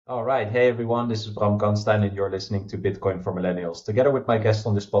All right. Hey, everyone. This is Bram Kanstein, and you're listening to Bitcoin for Millennials. Together with my guest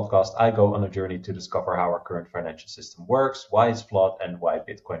on this podcast, I go on a journey to discover how our current financial system works, why it's flawed, and why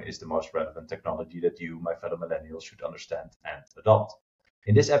Bitcoin is the most relevant technology that you, my fellow millennials, should understand and adopt.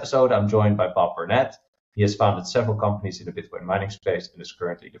 In this episode, I'm joined by Bob Burnett. He has founded several companies in the Bitcoin mining space and is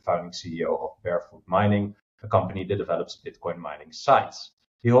currently the founding CEO of Barefoot Mining, a company that develops Bitcoin mining sites.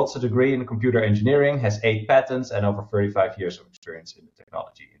 He holds a degree in computer engineering, has 8 patents, and over 35 years of experience in the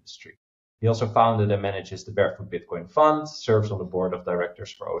technology industry. He also founded and manages the Barefoot Bitcoin Fund, serves on the board of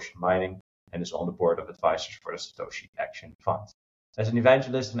directors for Ocean Mining, and is on the board of advisors for the Satoshi Action Fund. As an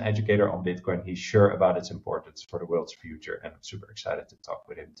evangelist and educator on Bitcoin, he's sure about its importance for the world's future, and I'm super excited to talk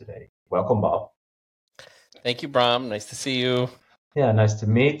with him today. Welcome, Bob. Thank you, Bram. Nice to see you. Yeah, nice to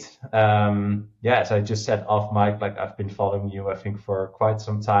meet. As I just said off mic, like I've been following you, I think for quite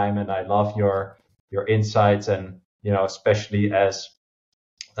some time, and I love your insights, and especially as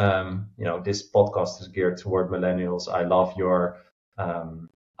this podcast is geared toward millennials. I love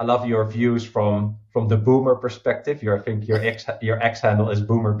your views from the boomer perspective. I think your X handle is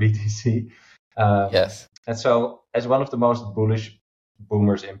Boomer BTC. Yes. And so, as one of the most bullish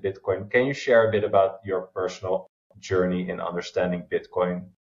boomers in Bitcoin, can you share a bit about your personal journey in understanding Bitcoin?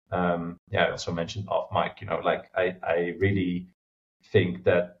 I also mentioned off mic, I really think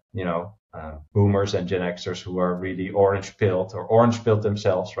that, boomers and Gen Xers who are really orange pilled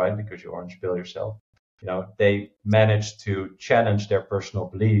themselves, right? Because you orange pill yourself, they manage to challenge their personal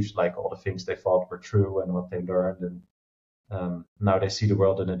beliefs, like all the things they thought were true and what they learned. And now they see the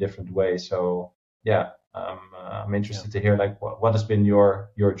world in a different way. So, I'm interested to hear, like, what has been your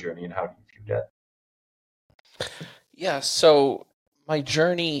journey and how do you view that? Yeah, so my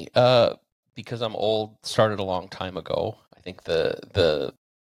journey, because I'm old, started a long time ago. I think the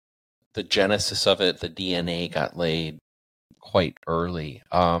genesis of it, the DNA got laid quite early.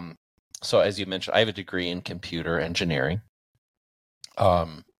 So as you mentioned, I have a degree in computer engineering.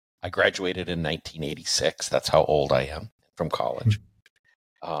 I graduated in 1986. That's how old I am from college.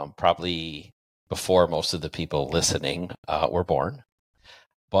 Probably before most of the people listening were born.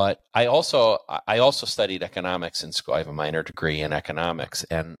 But I also studied economics in school. I have a minor degree in economics,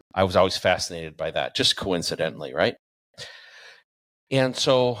 and I was always fascinated by that, just coincidentally, right? And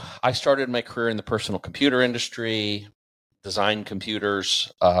so I started my career in the personal computer industry, designed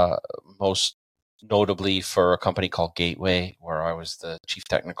computers, most notably for a company called Gateway, where I was the chief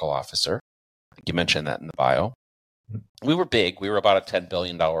technical officer. I think you mentioned that in the bio. We were big. We were about a $10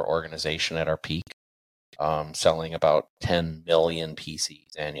 billion organization at our peak. Selling about 10 million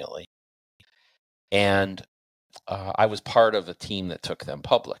PCs annually. And I was part of a team that took them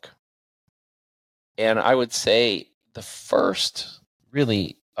public. And I would say the first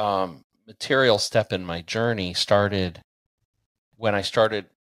really material step in my journey started when I started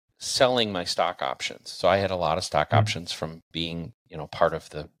selling my stock options. So I had a lot of stock options from being, part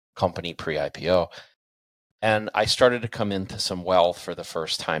of the company pre-IPO. And I started to come into some wealth for the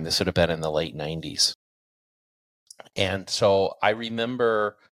first time. This would have been in the late 90s. And so I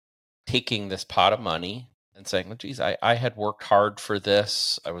remember taking this pot of money and saying, well, geez, I had worked hard for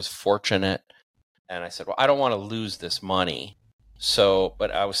this. I was fortunate. And I said, well, I don't want to lose this money. So,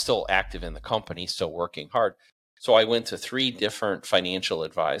 but I was still active in the company, still working hard. So I went to 3 different financial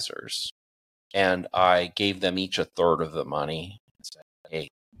advisors and I gave them each a third of the money and said, hey,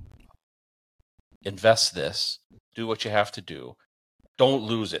 invest this, do what you have to do. Don't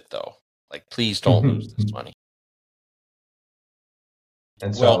lose it though. Like, please don't lose this money.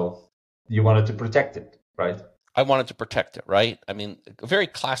 And so you wanted to protect it, right? I wanted to protect it, right? I mean, a very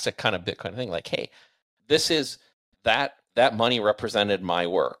classic kind of Bitcoin thing, like, hey, this is that money represented my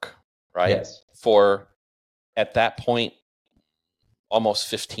work, right? Yes. For, at that point, almost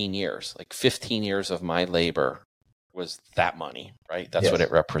 15 years, like 15 years of my labor was that money, right? That's what it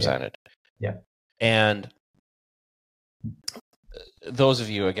represented. Yeah. And those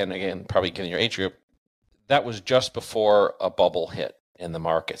of you, again, probably given your age group, that was just before a bubble hit in the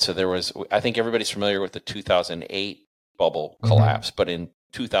market. So there was, I think everybody's familiar with the 2008 bubble collapse, but in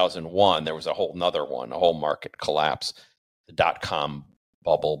 2001, there was a whole nother one, a whole market collapse. The dot-com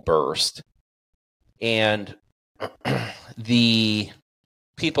bubble burst. And the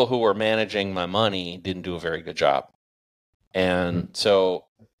people who were managing my money didn't do a very good job. And so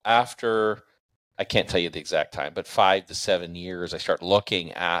after, I can't tell you the exact time, but 5 to 7 years, I started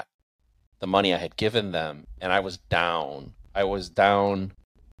looking at the money I had given them, and I was down. I was down,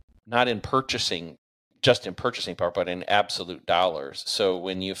 not in purchasing, just in purchasing power, but in absolute dollars. So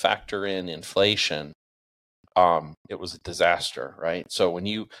when you factor in inflation, it was a disaster, right? So when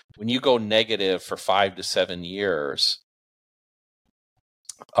you go negative for 5 to 7 years,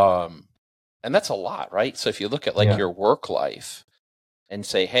 And that's a lot, right? So if you look at like your work life and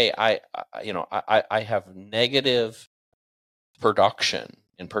say, hey, I have negative production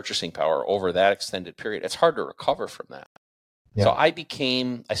in purchasing power over that extended period, it's hard to recover from that. Yeah. So I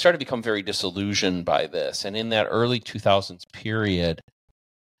started to become very disillusioned by this. And in that early 2000s period,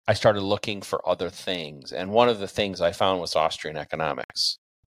 I started looking for other things. And one of the things I found was Austrian economics.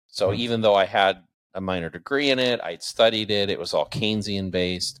 So even though I had a minor degree in it, I'd studied it, it was all Keynesian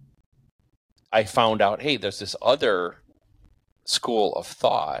based, I found out, hey, there's this other school of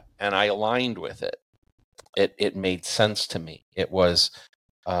thought, and I aligned with it. It made sense to me. It was,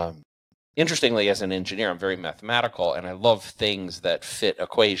 interestingly, as an engineer, I'm very mathematical, and I love things that fit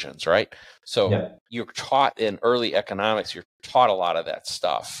equations, right? So you're taught in early economics, you're taught a lot of that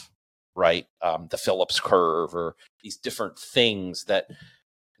stuff, right? The Phillips curve, or these different things that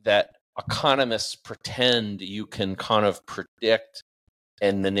economists pretend you can kind of predict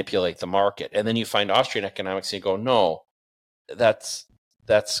and manipulate the market. And then you find Austrian economics and you go, no, that's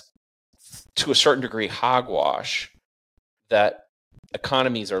to a certain degree hogwash, that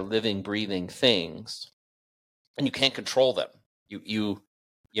economies are living, breathing things and you can't control them. You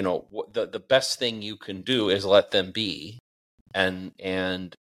know, the best thing you can do is let them be.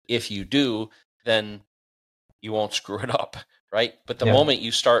 And if you do, then you won't screw it up, right? But the moment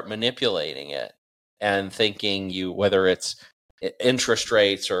you start manipulating it and thinking whether it's interest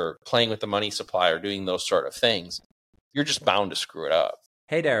rates or playing with the money supply or doing those sort of things, you're just bound to screw it up.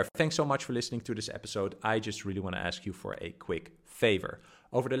 Hey there, thanks so much for listening to this episode. I just really want to ask you for a quick favor.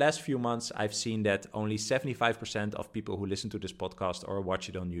 Over the last few months, I've seen that only 75% of people who listen to this podcast or watch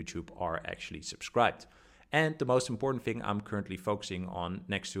it on YouTube are actually subscribed. And the most important thing I'm currently focusing on,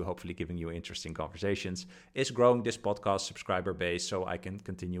 next to hopefully giving you interesting conversations, is growing this podcast subscriber base so I can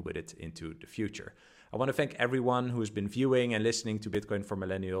continue with it into the future. I want to thank everyone who's been viewing and listening to Bitcoin for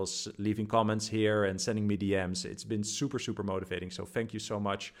Millennials, leaving comments here and sending me DMs. It's been super, super motivating. So thank you so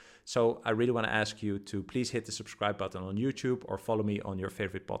much. So I really want to ask you to please hit the subscribe button on YouTube or follow me on your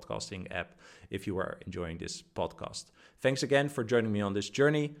favorite podcasting app if you are enjoying this podcast. Thanks again for joining me on this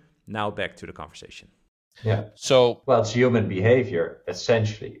journey. Now back to the conversation. Yeah. So, well, it's human behavior,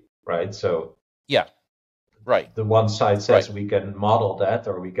 essentially, right? So, yeah. Right. The one side says we can model that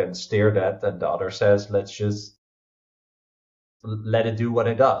or we can steer that, and the other says let's just let it do what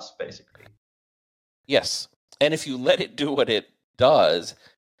it does, basically. Yes. And if you let it do what it does,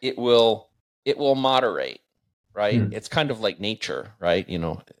 it will moderate, right? It's kind of like nature, right? You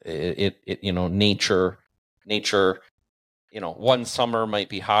know, nature, one summer might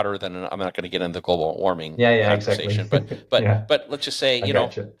be hotter than I'm not going to get into the global warming conversation, exactly. but let's just say,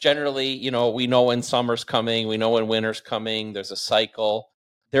 generally, we know when summer's coming, we know when winter's coming, there's a cycle.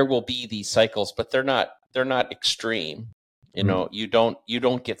 There will be these cycles, but they're not extreme. You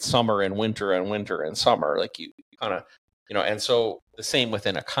don't get summer and winter and winter and summer, like you kind of, and so the same with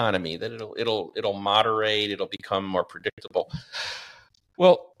an economy, that it'll moderate, it'll become more predictable.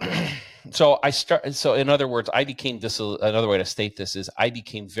 Well, so in other words, another way to state this is I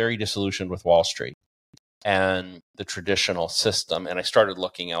became very disillusioned with Wall Street and the traditional system, and I started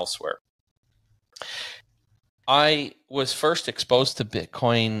looking elsewhere. I was first exposed to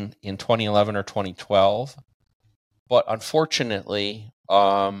Bitcoin in 2011 or 2012, but unfortunately,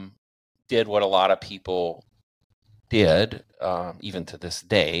 did what a lot of people did, even to this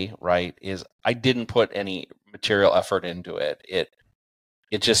day, right, is I didn't put any material effort into it.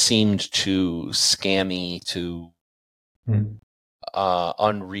 It just seemed too scammy, too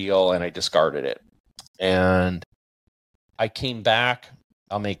unreal, and I discarded it. And I came back.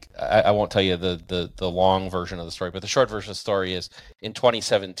 I won't tell you the long version of the story, but the short version of the story is in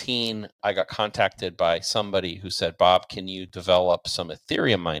 2017, I got contacted by somebody who said, Bob, can you develop some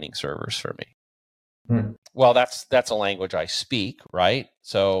Ethereum mining servers for me? Well, that's a language I speak, right?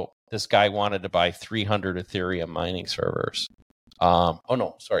 So this guy wanted to buy 300 Ethereum mining servers.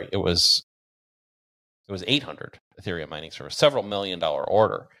 It was 800 Ethereum mining servers, several $1 million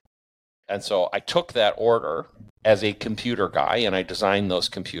order. And so I took that order as a computer guy, and I designed those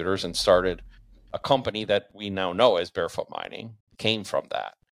computers and started a company that we now know as Barefoot Mining, came from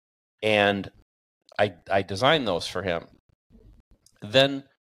that. And I designed those for him. Then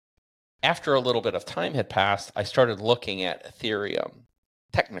after a little bit of time had passed, I started looking at Ethereum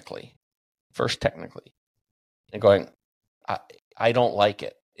technically, and going, I don't like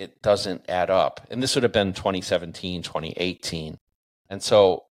it. It doesn't add up. And this would have been 2017, 2018. And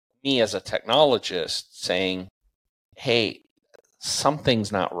so me as a technologist saying, hey,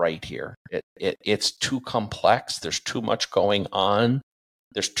 something's not right here. It's too complex. There's too much going on.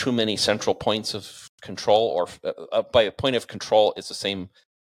 There's too many central points of control, or by a point of control, it's the same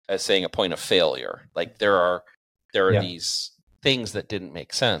as saying a point of failure. Like there are Yeah. these things that didn't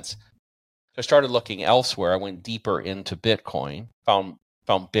make sense. So I started looking elsewhere. I went deeper into Bitcoin, found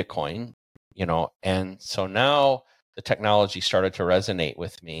Bitcoin, and so now the technology started to resonate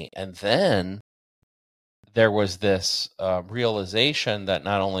with me. And then there was this realization that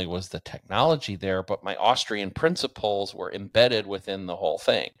not only was the technology there, but my Austrian principles were embedded within the whole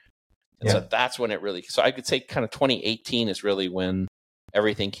thing. And so that's when it really, so I could say kind of 2018 is really when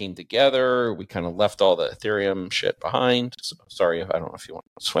everything came together. We kind of left all the Ethereum shit behind. So, sorry, I don't know if you want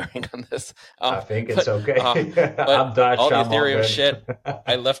swearing on this. I think it's okay. But I'm Dutch. all the I'm Ethereum shit,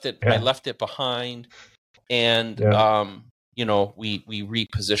 I left it. Yeah. I left it behind, and we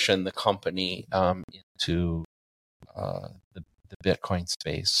repositioned the company into the Bitcoin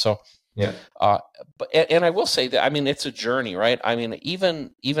space. So. Yeah. But I will say that, I mean, it's a journey, right? I mean,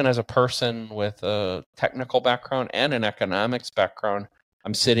 even as a person with a technical background and an economics background,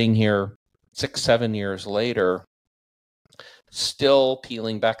 I'm sitting here 6-7 years later, still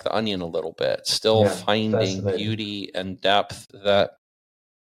peeling back the onion a little bit, still finding beauty and depth that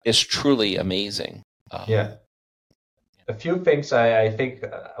is truly amazing. A few things I think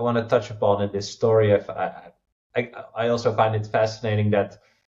I want to touch upon in this story. I also find it fascinating that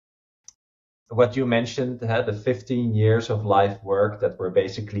what you mentioned, the 15 years of life work that were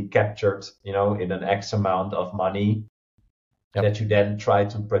basically captured, in an X amount of money that you then try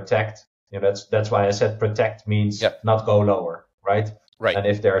to protect. That's why I said protect means not go lower, right? Right. And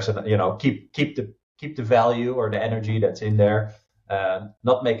if there's keep the value or the energy that's in there,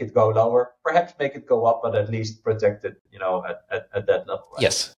 not make it go lower, perhaps make it go up, but at least protect it, at that level. Right?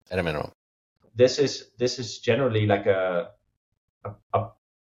 Yes, at a minimum. This is generally like a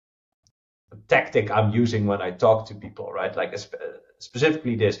tactic I'm using when I talk to people, right? Like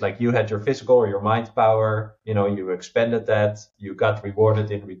specifically this, like you had your physical or your mind power, you expended that, you got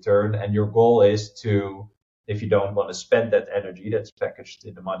rewarded in return, and your goal is to, if you don't want to spend that energy that's packaged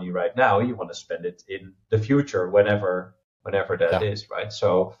in the money right now, you want to spend it in the future, whenever that is, right?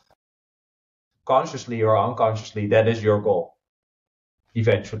 So consciously or unconsciously, that is your goal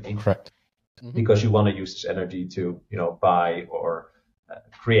eventually. Correct. Because you want to use this energy to, buy or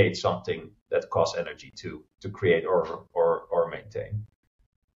create something that costs energy to create or maintain.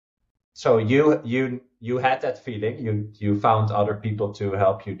 So you had that feeling, you found other people to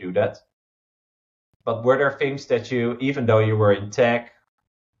help you do that. But were there things that you, even though you were in tech,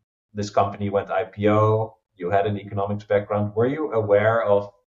 this company went IPO, you had an economics background, were you aware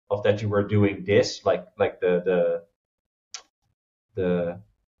of that you were doing this, like the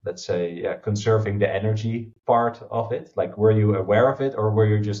let's say, conserving the energy part of it? Like, were you aware of it, or were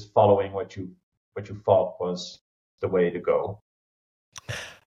you just following what you thought was the way to go?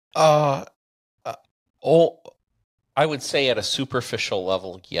 I would say at a superficial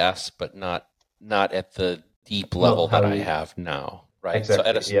level, yes, but not at the deep level that I have now, right?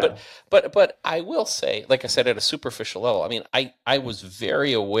 Exactly, So but I will say, like I said, at a superficial level, I mean, I was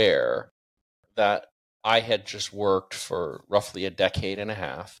very aware that I had just worked for roughly a decade and a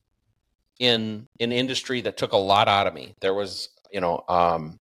half in an industry that took a lot out of me. There was,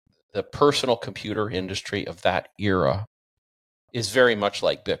 the personal computer industry of that era is very much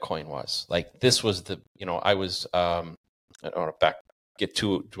like Bitcoin was. Like, this was I was, I don't want to get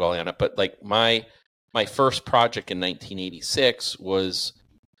too dwelling on it, but like my first project in 1986 was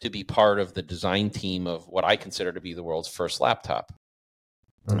to be part of the design team of what I consider to be the world's first laptop.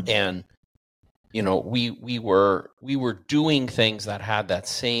 And we were doing things that had that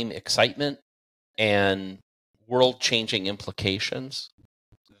same excitement and world-changing implications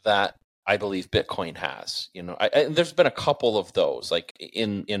that I believe Bitcoin has. There's been a couple of those, like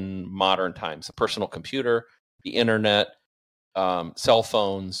in modern times: the personal computer, the internet, cell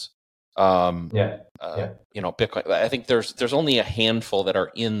phones. Bitcoin. I think there's only a handful that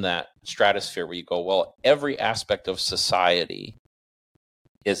are in that stratosphere where you go, well, every aspect of society,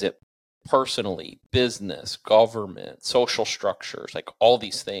 is it personally, business, government, social structures, like all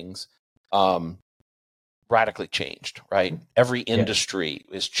these things, radically changed, right? Every industry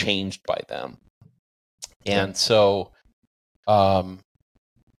is changed by them. And so I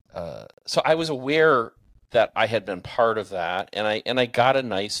was aware that I had been part of that, and I got a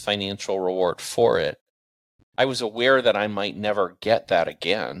nice financial reward for it. I was aware that I might never get that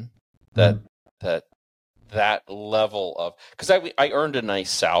again, that level of, because I earned a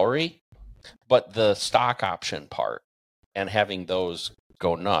nice salary, but the stock option part and having those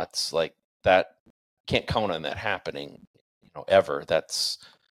go nuts, like that, can't count on that happening, ever. That's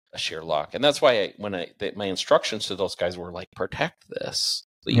a sheer luck. And that's why my instructions to those guys were like, protect this,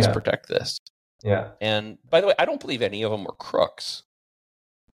 please protect this. Yeah. And by the way, I don't believe any of them were crooks.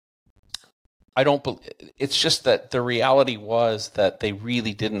 It's just that the reality was that they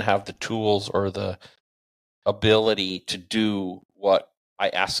really didn't have the tools or the ability to do what I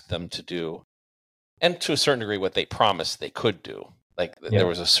asked them to do, and to a certain degree what they promised they could do. Like there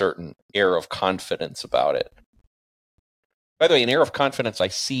was a certain air of confidence about it. By the way, an air of confidence I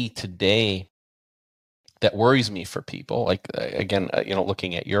see today that worries me for people. Like again,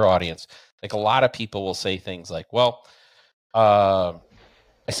 looking at your audience, like a lot of people will say things like, "Well, I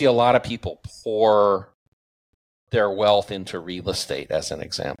see a lot of people pour their wealth into real estate," as an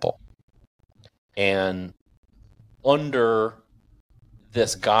example, and under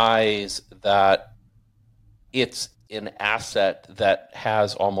this guise that it's an asset that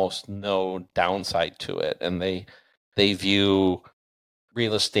has almost no downside to it, and they view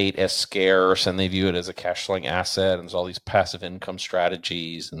real estate as scarce, and they view it as a cash flowing asset, and there's all these passive income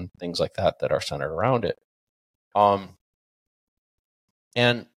strategies and things like that that are centered around it.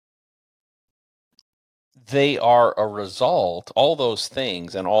 And they are a result, all those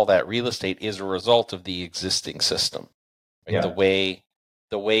things and all that real estate is a result of the existing system. Right?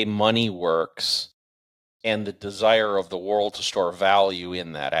 The way money works and the desire of the world to store value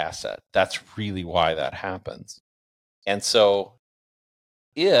in that asset. That's really why that happens. And so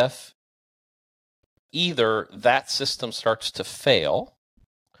if either that system starts to fail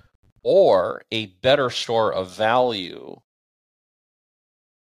or a better store of value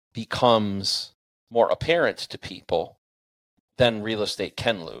becomes more apparent to people, then real estate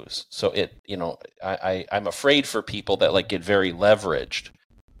can lose. So I'm afraid for people that like get very leveraged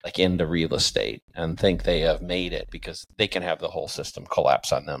like into real estate and think they have made it, because they can have the whole system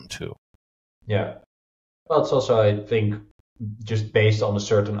collapse on them too. Yeah. Well, it's also, I think, just based on a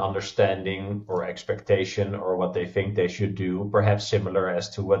certain understanding or expectation or what they think they should do, perhaps similar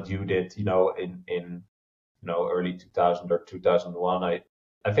as to what you did, in early 2000 or 2001.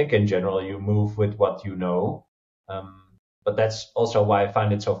 I think in general you move with what you know. But that's also why I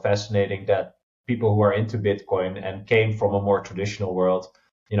find it so fascinating that people who are into Bitcoin and came from a more traditional world,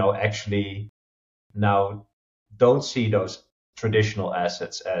 actually now don't see those traditional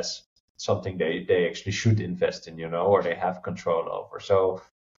assets as something they actually should invest in, or they have control over. So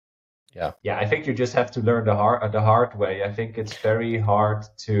yeah, I think you just have to learn the hard way. I think it's very hard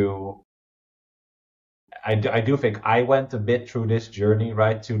to. I do think I went a bit through this journey,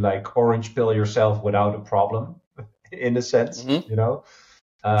 right? To like orange pill yourself without a problem, in a sense, or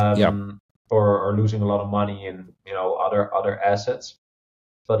losing a lot of money in other assets.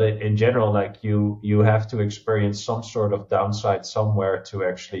 But in general, like you have to experience some sort of downside somewhere to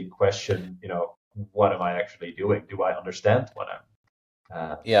actually question, what am I actually doing? Do I understand what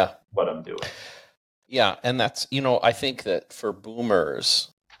I'm doing? Yeah, and that's I think that for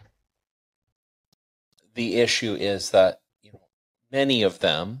boomers, the issue is that many of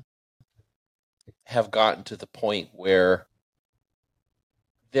them have gotten to the point where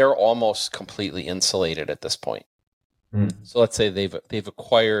they're almost completely insulated at this point. So let's say they've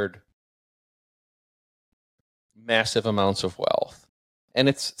acquired massive amounts of wealth, and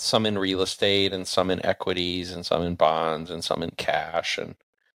it's some in real estate and some in equities and some in bonds and some in cash and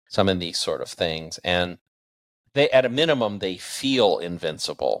some in these sort of things. And they, at a minimum, they feel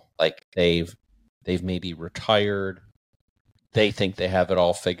invincible. Like they've maybe retired. They think they have it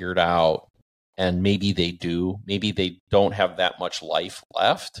all figured out, and maybe they do. Maybe they don't have that much life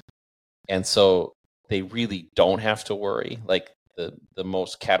left, and so they really don't have to worry, like the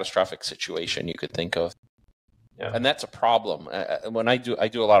most catastrophic situation you could think of. Yeah. And that's a problem. When I do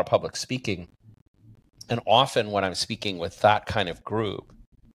a lot of public speaking, and often when I'm speaking with that kind of group,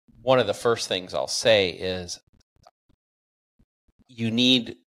 one of the first things I'll say is, you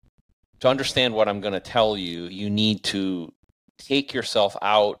need to understand what I'm going to tell you. You need to take yourself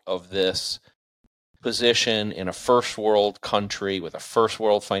out of this position in a first world country with a first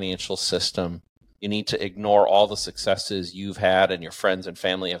world financial system. You need to ignore all the successes you've had and your friends and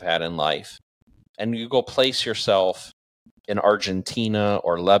family have had in life. And you go place yourself in Argentina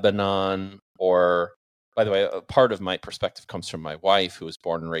or Lebanon, or, by the way, a part of my perspective comes from my wife, who was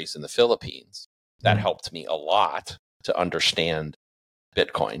born and raised in the Philippines. That helped me a lot to understand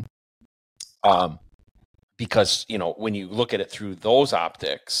Bitcoin. Because, when you look at it through those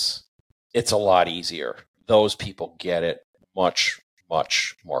optics, it's a lot easier. Those people get it much,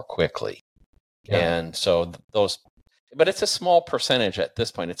 much more quickly. Yeah. And so but it's a small percentage at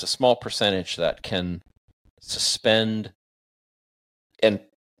this point. It's a small percentage that can suspend and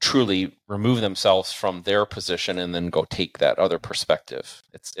truly remove themselves from their position and then go take that other perspective.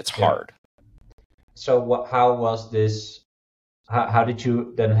 It's hard. So how was this how did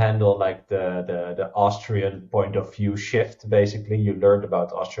you then handle like the Austrian point of view shift? Basically, you learned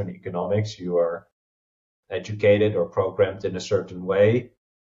about Austrian economics. You are educated or programmed in a certain way.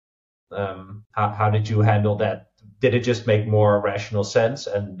 How did you handle that? Did it just make more rational sense,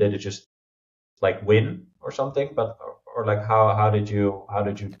 and did it just like win or something? But or like how did you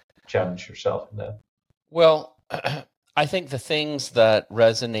challenge yourself in that? Well, I think the things that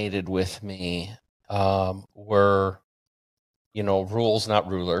resonated with me were, rules, not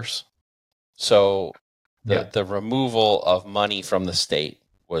rulers. So the removal of money from the state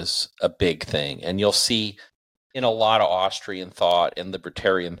was a big thing. And you'll see in a lot of Austrian thought and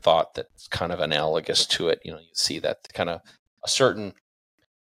libertarian thought that's kind of analogous to it. You see that kind of a certain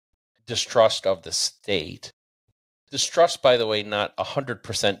distrust of the state. Distrust, by the way, not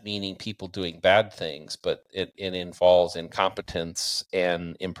 100% meaning people doing bad things, but it involves incompetence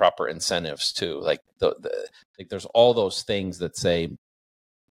and improper incentives too. Like there's all those things that say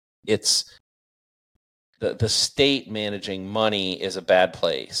it's the state managing money is a bad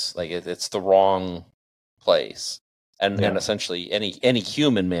place. Like it's the wrong place, and essentially any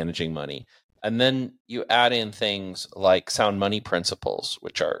human managing money. And then you add in things like sound money principles,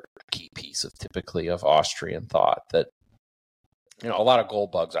 which are a key piece of typically of Austrian thought that, a lot of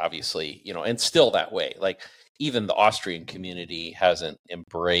gold bugs, obviously, and still that way. Like even the Austrian community hasn't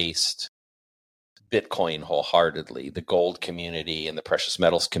embraced Bitcoin wholeheartedly. The gold community and the precious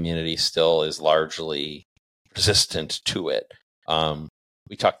metals community still is largely resistant to it.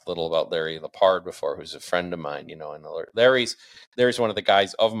 We talked a little about Larry Lepard before, who's a friend of mine, and Larry's one of the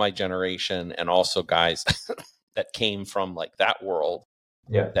guys of my generation, and also guys that came from like that world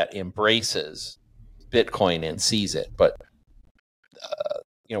that embraces Bitcoin and sees it. But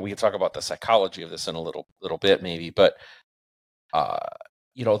we can talk about the psychology of this in a little bit, maybe. But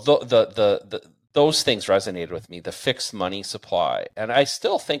those things resonated with me. The fixed money supply, and I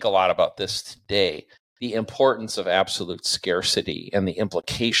still think a lot about this today. The importance of absolute scarcity and the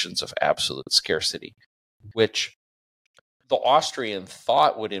implications of absolute scarcity, which the Austrian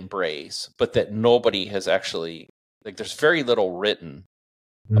thought would embrace, but that nobody has actually, like there's very little written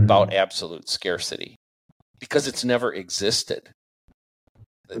about absolute scarcity because it's never existed.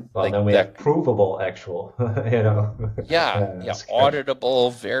 Well, then we have provable actual, auditable,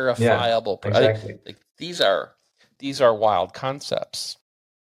 verifiable. Yeah, exactly. These are wild concepts.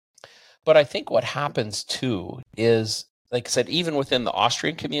 But I think what happens too is, like I said, even within the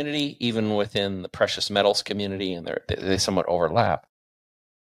Austrian community, even within the precious metals community, and they somewhat overlap.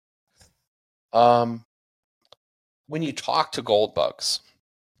 When you talk to gold bugs,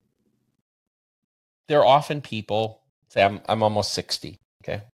 they're often people. Say, I'm almost 60.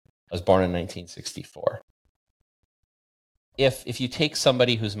 Okay, I was born in 1964. If you take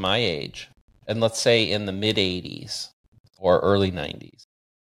somebody who's my age, and let's say in the mid 80s or early 90s,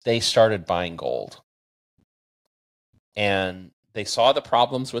 they started buying gold. And they saw the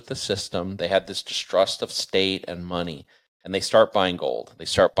problems with the system. They had this distrust of state and money. And they start buying gold. They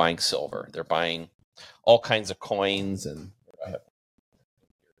start buying silver. They're buying all kinds of coins. And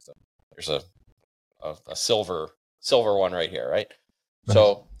there's a silver one right here, right? Nice.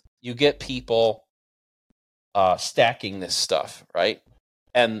 So you get people stacking this stuff, right?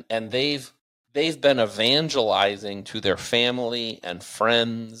 And they've been evangelizing to their family and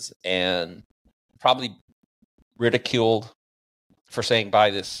friends, and probably ridiculed for saying buy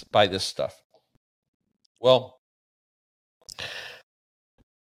this stuff. Well,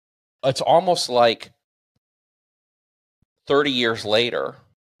 it's almost like 30 years later,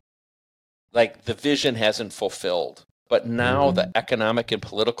 like the vision hasn't fulfilled, but now the economic and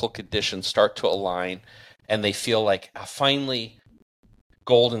political conditions start to align, and they feel like finally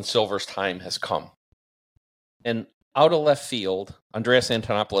gold and silver's time has come. And out of left field, Andreas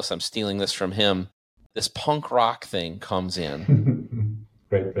Antonopoulos, I'm stealing this from him, this punk rock thing comes in,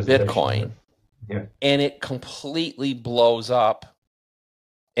 Great Bitcoin, and it completely blows up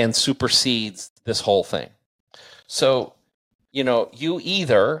and supersedes this whole thing. So, you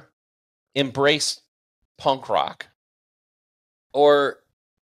either embrace punk rock, or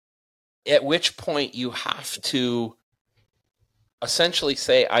at which point you have to essentially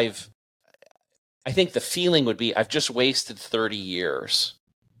say, I think the feeling would be, I've just wasted 30 years.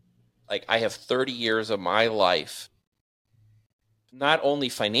 Like I have 30 years of my life, not only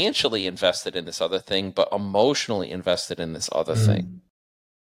financially invested in this other thing, but emotionally invested in this other thing.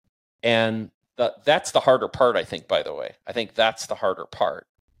 And that's the harder part, I think, by the way. I think that's the harder part,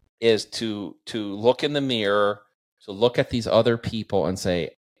 is to look in the mirror, to look at these other people and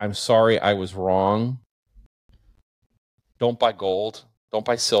say, I'm sorry, I was wrong. Don't buy gold. Don't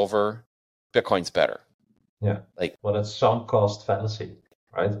buy silver. Bitcoin's better. Yeah. Like, Well, that's sunk cost fallacy,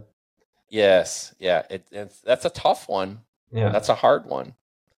 right? yes, yeah, that's a tough one. Yeah. That's a hard one.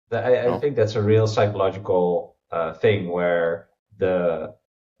 I think that's a real psychological thing where the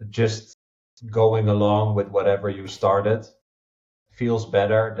just going along with whatever you started feels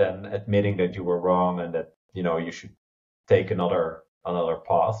better than admitting that you were wrong and that, you should take another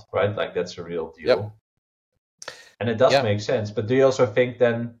path, right? Like that's a real Yep. deal. And it does Yeah. make sense. But do you also think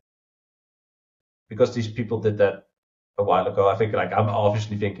then, because these people did that a while ago, I think like I'm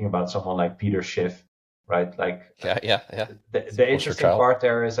obviously thinking about someone like Peter Schiff, right? Like Yeah. the interesting part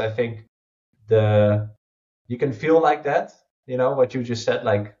there is I think you can feel like that, what you just said,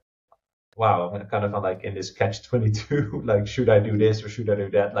 like, wow, I'm kind of like in this catch-22, like, should I do this or should I do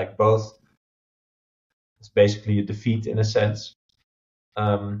that? Like both, it's basically a defeat in a sense.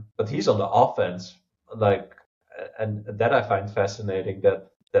 But he's on the offense, like, and that I find fascinating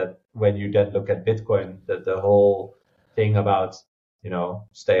that when you then look at Bitcoin, that the whole thing about,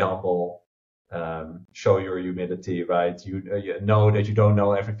 stay humble, show your humility, right? You know that you don't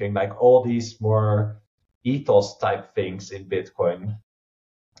know everything, like all these more ethos type things in Bitcoin.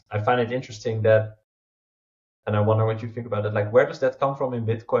 I find it interesting that, and I wonder what you think about it. Like, where does that come from in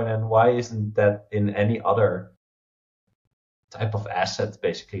Bitcoin, and why isn't that in any other type of asset?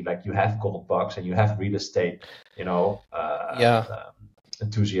 Basically, like you have gold bucks and you have real estate, Yeah.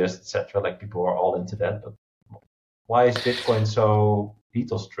 enthusiasts, etc. Like people are all into that, but why is Bitcoin so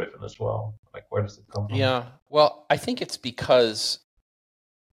ethos driven as well? Like, where does it come from? Yeah. Well, I think it's because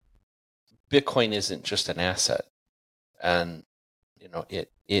Bitcoin isn't just an asset, and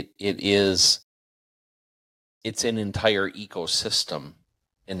it's an entire ecosystem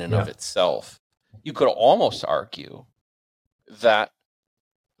in and of itself. You could almost argue that,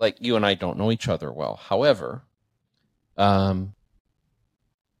 like, you and I don't know each other well. However, from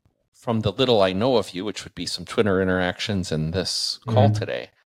the little I know of you, which would be some Twitter interactions and this call today,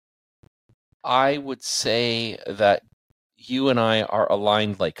 I would say that you and I are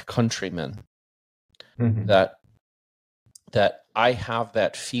aligned like countrymen. That I have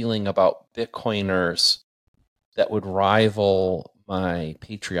that feeling about Bitcoiners that would rival my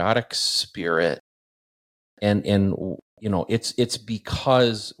patriotic spirit, and it's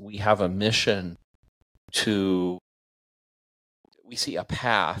because we have a mission we see a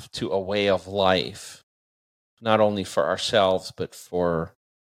path to a way of life, not only for ourselves but for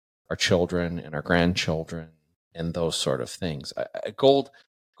our children and our grandchildren and those sort of things. Gold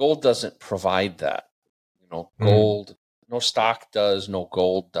doesn't provide that. Gold, no stock does, no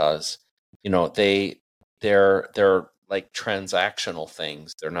gold does. They're like transactional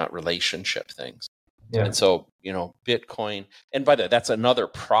things. They're not relationship things. Yeah. And so, Bitcoin, and by the way, that's another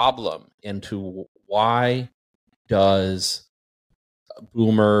problem into why does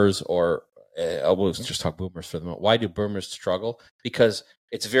boomers, or I will just talk boomers for the moment. Why do boomers struggle? Because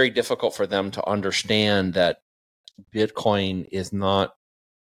it's very difficult for them to understand that Bitcoin is not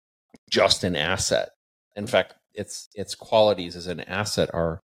just an asset. In fact, its qualities as an asset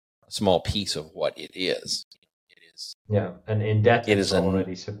are a small piece of what it is. It is. Yeah, and in that it it's is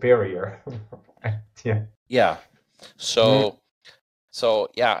already superior. Yeah. Yeah. So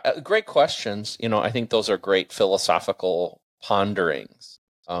yeah, great questions. I think those are great philosophical ponderings.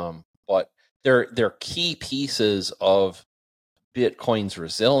 But they're key pieces of Bitcoin's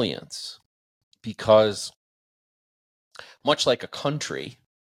resilience, because much like a country,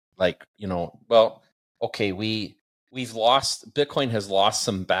 like, Bitcoin has lost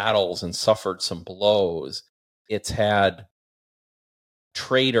some battles and suffered some blows. It's had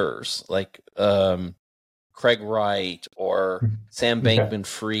traitors like Craig Wright or Sam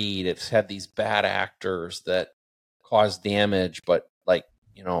Bankman-Fried. It's had these bad actors that cause damage, but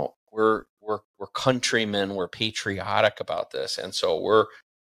we're countrymen, we're patriotic about this, and so we're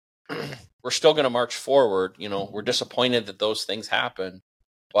still going to march forward. We're disappointed that those things happen,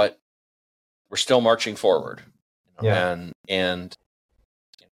 but we're still marching forward. And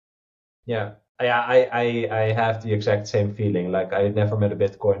yeah, I have the exact same feeling. Like I never met a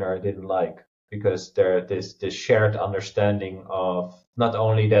Bitcoiner I didn't like, because there this shared understanding of not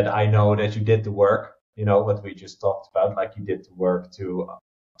only that I know that you did the work, what we just talked about, like you did the work to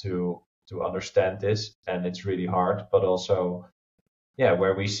understand this, and it's really hard, but also,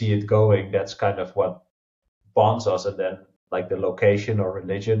 where we see it going, that's kind of what bonds us, and then like the location or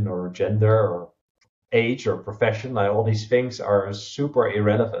religion or gender or age or profession, like all these things are super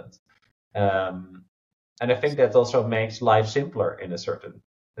irrelevant. And I think that also makes life simpler in a certain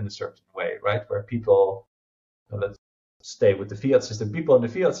way, right? Where people, let's stay with the fiat system. People in the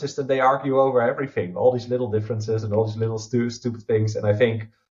fiat system, they argue over everything, all these little differences and all these little stupid things. And I think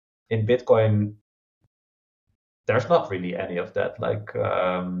in Bitcoin, there's not really any of that. Like,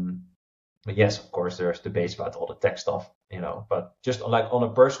 but yes, of course, there's debates about all the tech stuff, but just like on a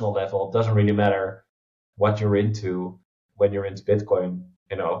personal level, it doesn't really matter what you're into when you're into Bitcoin,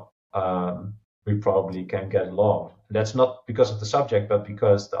 we probably can get along. That's not because of the subject, but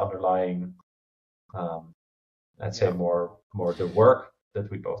because the underlying, let's say more the work that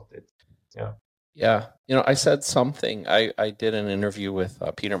we both did. Yeah. Yeah. I said something, I did an interview with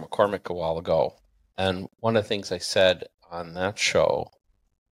Peter McCormick a while ago. And one of the things I said on that show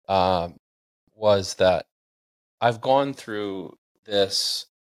was that I've gone through this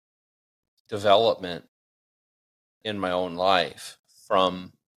development in my own life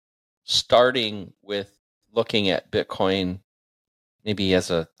from starting with looking at Bitcoin maybe as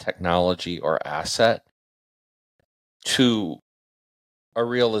a technology or asset to a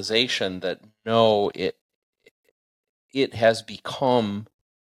realization that no, it has become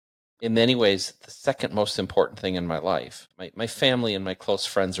in many ways the second most important thing in my life. My family and my close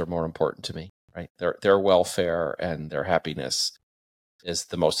friends are more important to me, right? Their welfare and their happiness is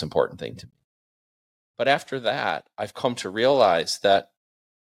the most important thing to me. But after that, I've come to realize that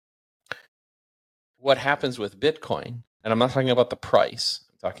what happens with Bitcoin, and I'm not talking about the price,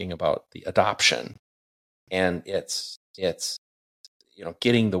 I'm talking about the adoption, and it's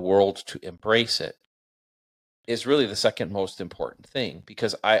getting the world to embrace it, is really the second most important thing,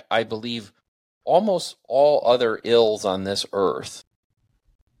 because I believe almost all other ills on this earth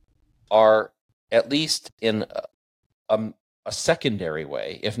are, at least in a secondary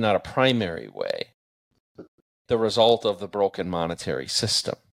way, if not a primary way, the result of the broken monetary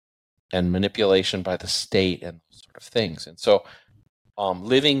system and manipulation by the state and those sort of things. And so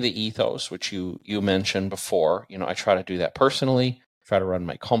living the ethos, which you mentioned before, I try to do that personally, try to run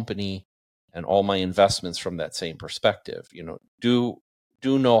my company and all my investments from that same perspective. Do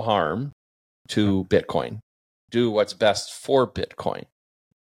no harm to Bitcoin. Do what's best for Bitcoin.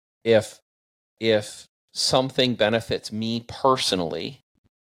 If something benefits me personally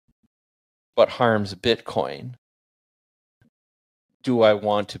but harms Bitcoin, do I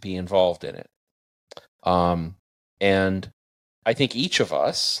want to be involved in it? And I think each of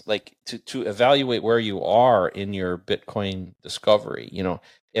us, like to evaluate where you are in your Bitcoin discovery,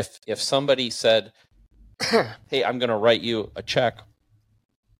 if somebody said, hey, I'm going to write you a check,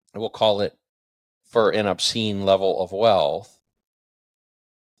 we'll call it for an obscene level of wealth,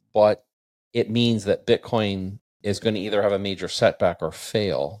 but it means that Bitcoin is going to either have a major setback or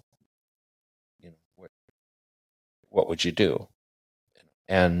fail, what would you do?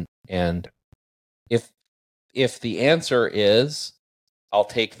 And if the answer is I'll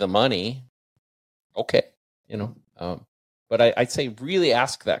take the money, okay, but I'd say really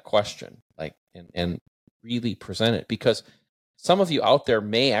ask that question, like, and really present it, because some of you out there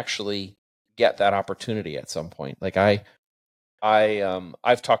may actually get that opportunity at some point. Like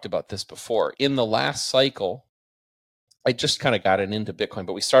I've talked about this before. In the last cycle, I just kind of gotten into Bitcoin,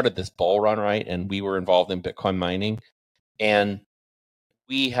 but we started this bull run, right? And we were involved in Bitcoin mining, and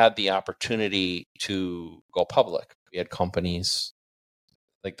we had the opportunity to go public. We had companies,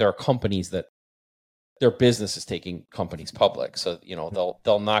 like there are companies that their business is taking companies public. So,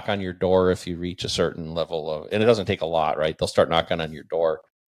 they'll knock on your door if you reach a certain level of, and it doesn't take a lot, right? They'll start knocking on your door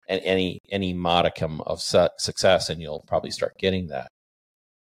and any modicum of success, and you'll probably start getting that.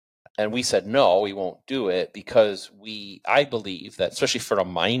 And we said, no, we won't do it, because I believe that, especially for a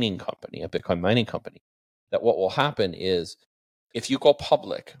mining company, a Bitcoin mining company, that what will happen is if you go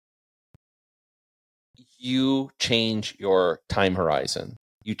public, you change your time horizon,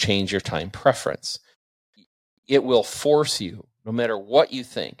 you change your time preference. It will force you, no matter what you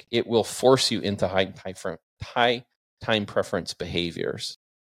think, it will force you into high time preference behaviors.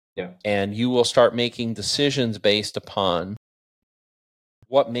 Yeah. And you will start making decisions based upon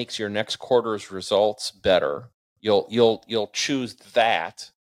what makes your next quarter's results better. You'll choose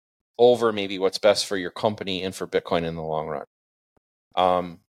that over maybe what's best for your company and for Bitcoin in the long run.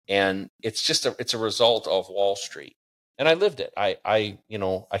 And it's a result of Wall Street. And I lived it. I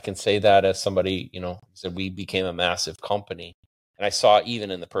can say that as somebody, said we became a massive company. And I saw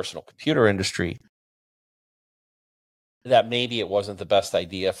even in the personal computer industry that maybe it wasn't the best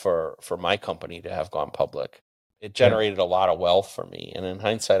idea for my company to have gone public. It generated a lot of wealth for me. And in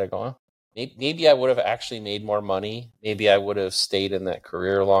hindsight, I go, maybe I would have actually made more money. Maybe I would have stayed in that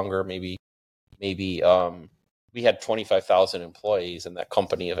career longer. Maybe we had 25,000 employees, and that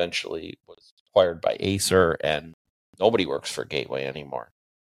company eventually was acquired by Acer, and nobody works for Gateway anymore.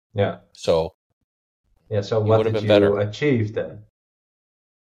 Yeah. So what did you achieve then?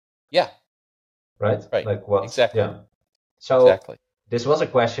 Yeah. Right? Right. Like what? Exactly. Yeah. So exactly. This was a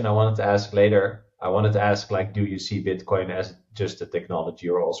question I wanted to ask later, I wanted to ask, like, do you see Bitcoin as just a technology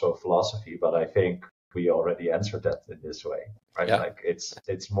or also a philosophy? But I think we already answered that in this way, right? Yeah. Like,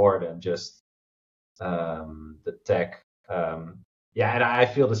 it's more than just the tech. Yeah, and I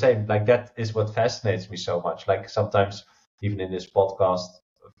feel the same. Like, that is what fascinates me so much. Like, sometimes even in this podcast,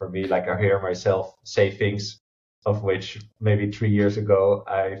 for me, like, I hear myself say things of which maybe 3 years ago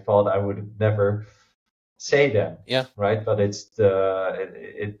I thought I would never say them, Yeah. right? But I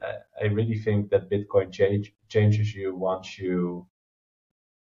really think that Bitcoin changes you once you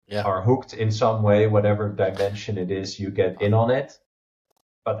Yeah. are hooked in some way, whatever dimension it is, you get in on it.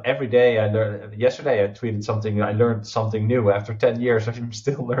 But every day yesterday I tweeted something, I learned something new. After 10 years, I'm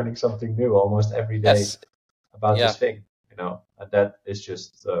still learning something new almost every day Yes. about Yeah. this thing, and that is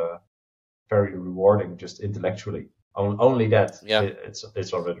just very rewarding, just intellectually. Only that, Yeah.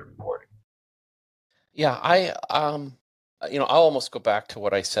 it's already rewarding. Yeah. I'll almost go back to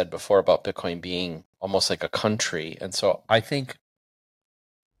what I said before about Bitcoin being almost like a country. And so I think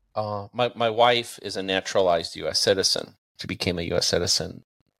my wife is a naturalized U.S. citizen. She became a U.S. citizen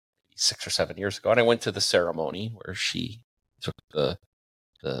 6 or 7 years ago, and I went to the ceremony where she took the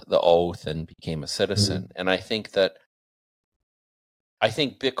oath and became a citizen. Mm-hmm. And I think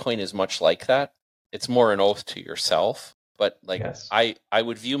Bitcoin is much like that. It's more an oath to yourself, but like Yes. I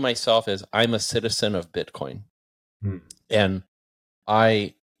would view myself as I'm a citizen of Bitcoin. Mm. And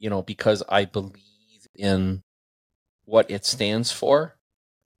I, because I believe in what it stands for,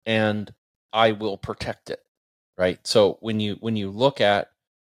 and I will protect it. Right. So when you look at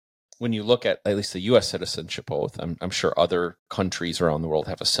at least the U.S. citizenship oath, I'm sure other countries around the world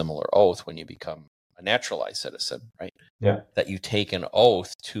have a similar oath when you become a naturalized citizen, right? Yeah. That you take an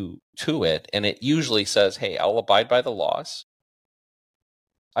oath to it, and it usually says, "Hey, I'll abide by the laws.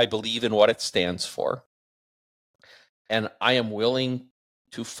 I believe in what it stands for, and I am willing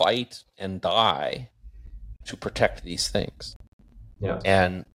to fight and die to protect these things." Yeah.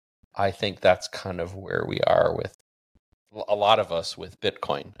 And I think that's kind of where we are with a lot of us with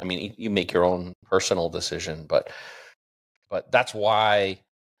Bitcoin. I mean, you make your own personal decision, but that's why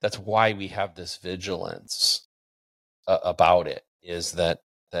we have this vigilance about it, is that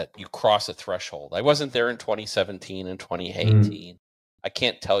you cross a threshold. I wasn't there in 2017 and 2018. I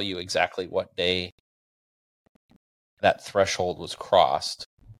can't tell you exactly what day that threshold was crossed.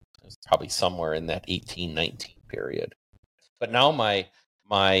 It was probably somewhere in that 18-19 period. But now my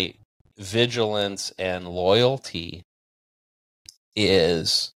vigilance and loyalty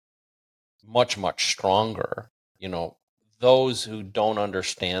is much, much stronger. Those who don't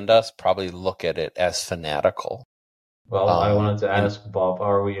understand us probably look at it as fanatical. Well, I wanted to ask Bob,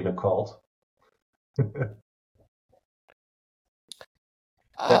 are we in a cult? That's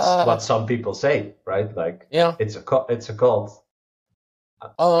what some people say, right? Like, yeah, it's a cult.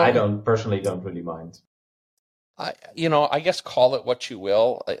 I personally don't really mind. I guess call it what you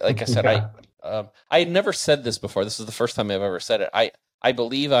will. Like I said, Yeah. I had never said this before. This is the first time I've ever said it. I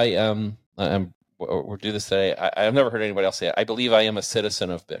believe I am. We'll do this today. I've never heard anybody else say it. I believe I am a citizen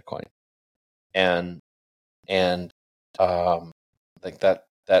of Bitcoin, and like that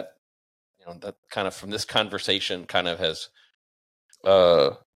that kind of, from this conversation, kind of has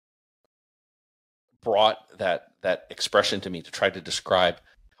brought that expression to me to try to describe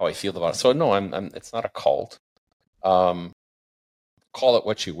how I feel about it. So no, I'm it's not a cult. Call it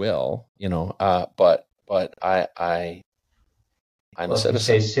what you will, but I'm a citizen. If you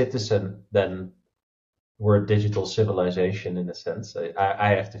say citizen, then we're a digital civilization in a sense. I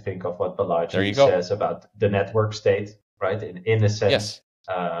have to think of what Balaji says about the network state, right? In a sense, yes.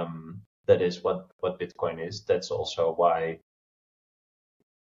 That is what Bitcoin is. That's also why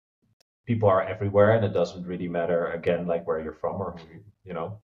people are everywhere, and it doesn't really matter, again, like where you're from or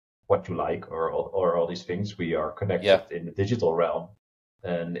what you like or all these things. We are connected in the digital realm,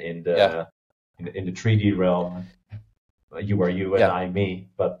 and in the 3D realm, you are you and I me,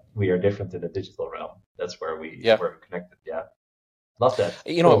 but we are different in the digital realm. That's where we're connected. Yeah, love that.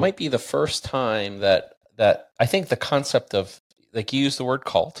 Cool. It might be the first time that I think the concept of, like, you use the word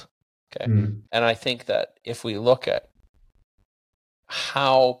cult, okay, and I think that if we look at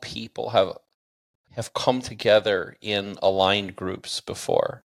how people have come together in aligned groups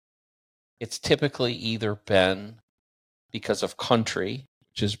before, it's typically either been because of country,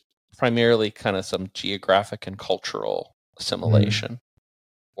 which is primarily kind of some geographic and cultural assimilation,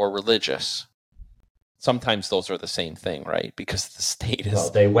 or religious. Sometimes those are the same thing, right? Because the state is... Well,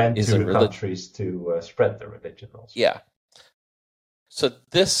 they went to the countries to spread the religion also. Yeah. So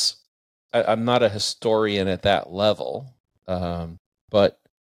this, I'm not a historian at that level, but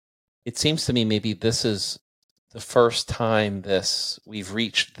it seems to me maybe this is the first time we've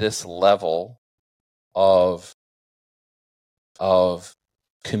reached this level of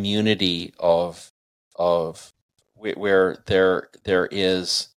community of where there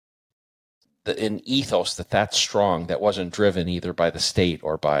is an ethos that's strong, that wasn't driven either by the state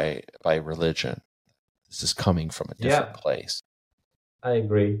or by religion. This is coming from a different place. I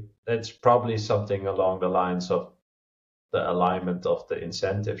agree. It's probably something along the lines of the alignment of the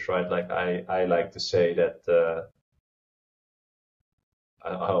incentives, right? Like I like to say that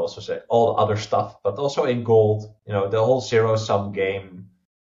I also say all the other stuff, but also in gold, the whole zero-sum game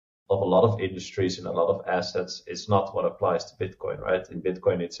of a lot of industries and a lot of assets is not what applies to Bitcoin, right? In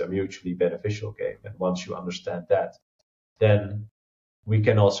Bitcoin, it's a mutually beneficial game. And once you understand that, then we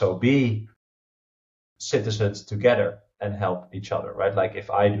can also be citizens together and help each other, right? Like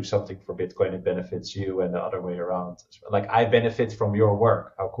if I do something for Bitcoin, it benefits you, and the other way around. Like I benefit from your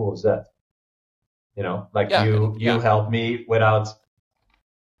work. How cool is that? You help me without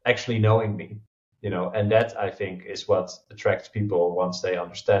actually knowing me, and that I think is what attracts people once they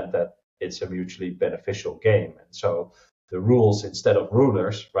understand that it's a mutually beneficial game. And so the rules instead of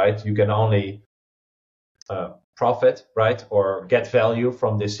rulers, right? You can only profit, right, or get value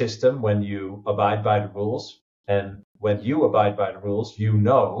from this system when you abide by the rules. And when you abide by the rules, you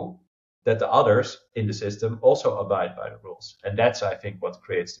know that the others in the system also abide by the rules. And that's, I think, what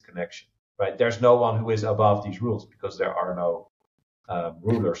creates the connection, right? There's no one who is above these rules because there are no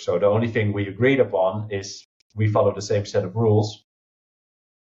rulers. So the only thing we agreed upon is we follow the same set of rules,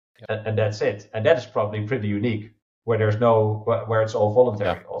 and that's it. And that is probably pretty unique, where it's all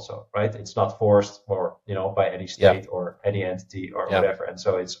voluntary also, right? It's not forced or by any state or any entity or whatever. And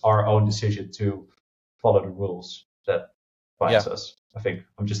so it's our own decision to follow the rules that binds us. I think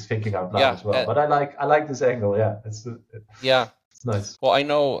I'm just thinking out loud as well. But I like this angle. Yeah, it's nice. Well, I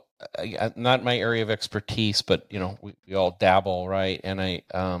know not my area of expertise, but we all dabble, right? And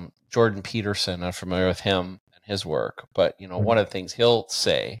Jordan Peterson, I'm familiar with him and his work. But one of the things he'll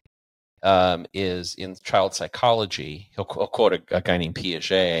say is in child psychology, he'll quote a guy named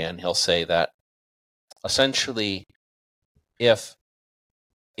Piaget, and he'll say that essentially, if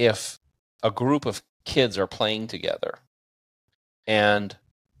a group of kids are playing together, and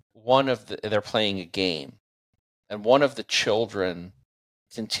they're playing a game, and one of the children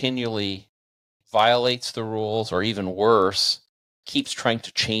continually violates the rules, or even worse, keeps trying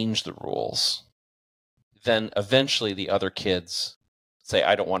to change the rules, then eventually the other kids say,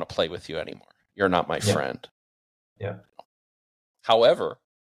 I don't want to play with you anymore. You're not my friend. Yeah. However,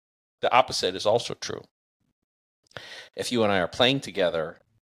 the opposite is also true. If you and I are playing together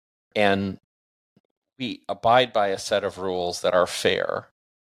and we abide by a set of rules that are fair,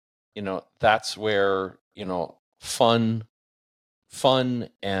 that's where, fun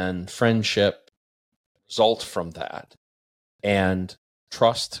and friendship result from that, and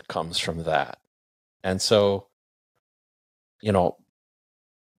trust comes from that. And so,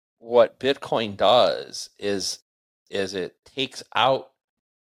 what Bitcoin does is it takes out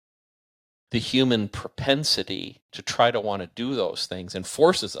the human propensity to try to want to do those things and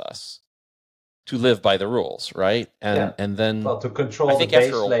forces us to live by the rules, right? And then to control the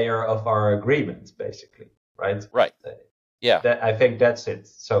base layer of our agreement, basically, right? Right. I think that's it.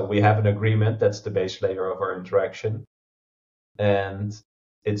 So we have an agreement that's the base layer of our interaction, and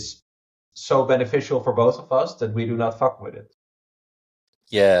it's so beneficial for both of us that we do not fuck with it.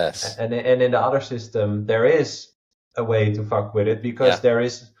 Yes. And in the other system, there is a way to fuck with it because there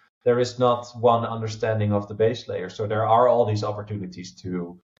is not one understanding of the base layer. So there are all these opportunities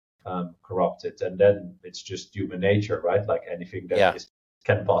to corrupt it, and then it's just human nature, right? Like anything that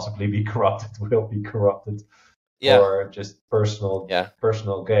can possibly be corrupted will be corrupted, or just personal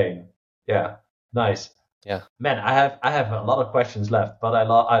gain. Yeah, nice. Yeah, man, I have a lot of questions left, but I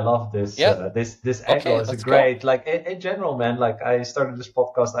love this. This angle is great. Go. Like in general, man. Like I started this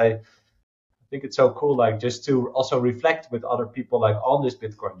podcast. I think it's so cool. Like just to also reflect with other people, like on this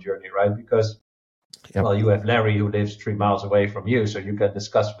Bitcoin journey, right? Because well, you have Larry who lives 3 miles away from you, so you can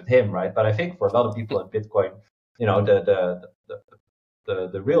discuss with him, right? But I think for a lot of people in Bitcoin,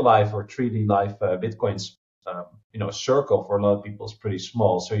 the real life or 3D life Bitcoin's circle for a lot of people is pretty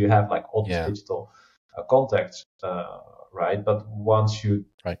small. So you have like all these digital contacts, right? But once you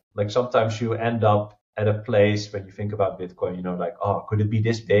like, sometimes you end up at a place when you think about Bitcoin, like, oh, could it be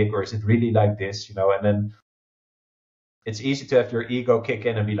this big, or is it really like this, and then it's easy to have your ego kick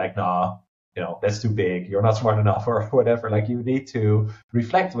in and be like, nah, that's too big, you're not smart enough, or whatever. Like you need to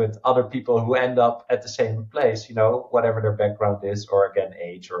reflect with other people who end up at the same place, whatever their background is, or again,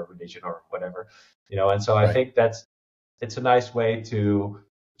 age or religion or whatever, and so I think it's a nice way to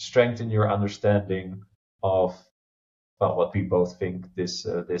strengthen your understanding of well, what we both think this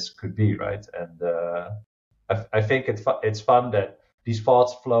could be, right? And I think it's fun that these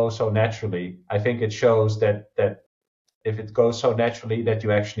thoughts flow so naturally. I think it shows that if it goes so naturally that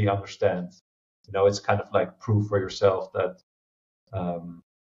you actually understand, it's kind of like proof for yourself um,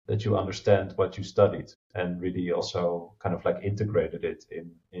 that you understand what you studied and really also kind of like integrated it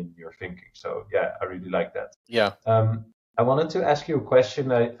in your thinking. So yeah, I really like that. Yeah. I wanted to ask you a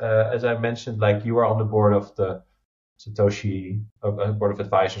question. As I mentioned, like you are on the board of the board of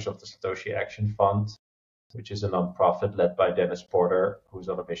advisors of the Satoshi Action Fund, which is a nonprofit led by Dennis Porter, who's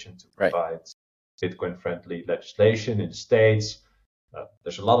on a mission to provide Bitcoin-friendly legislation in the States.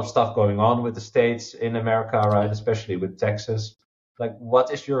 There's a lot of stuff going on with the states in America, right? Especially with Texas. Like,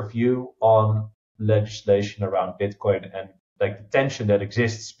 what is your view on legislation around Bitcoin and like the tension that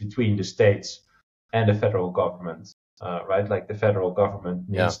exists between the states and the federal government, right? Like the federal government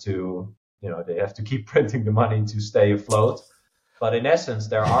needs to, they have to keep printing the money to stay afloat. But in essence,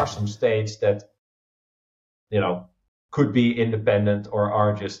 there are some states that, could be independent or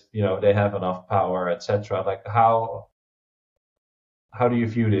are just, they have enough power, etc. Like how do you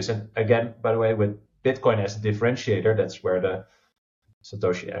view this? And again, by the way, with Bitcoin as a differentiator, that's where the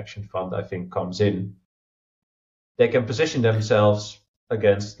Satoshi Action Fund, I think, comes in. They can position themselves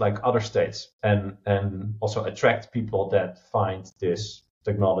against like other states and also attract people that find this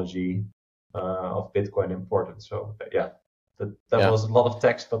technology of Bitcoin important. So yeah, that was a lot of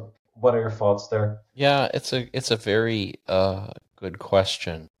text, but what are your thoughts there? Yeah, it's a very good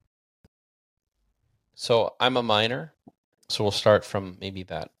question. So I'm a miner, so we'll start from maybe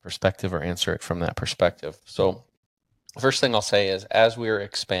that perspective or answer it from that perspective. So first thing I'll say is, as we're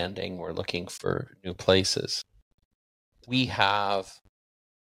expanding, we're looking for new places. We have,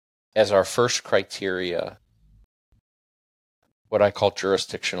 as our first criteria, what I call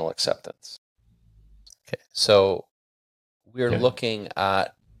jurisdictional acceptance. Okay, so we're looking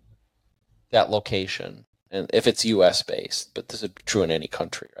at that location, and if it's U.S. based, but this is true in any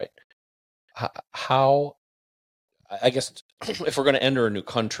country, right? How, I guess, if we're going to enter a new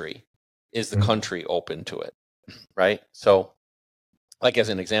country, is the country open to it, right? So, like as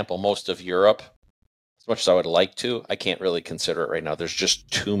an example, most of Europe, as much as I would like to, I can't really consider it right now. There's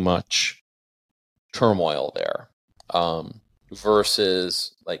just too much turmoil there.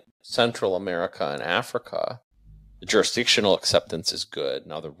 Versus like Central America and Africa, the jurisdictional acceptance is good.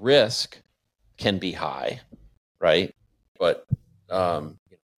 Now the risk can be high, right? But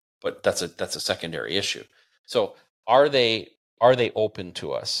that's a secondary issue. So are they open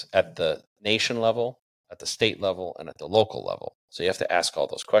to us at the nation level, at the state level, and at the local level? So you have to ask all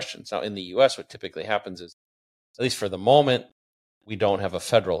those questions. Now in the U.S., what typically happens is, at least for the moment, we don't have a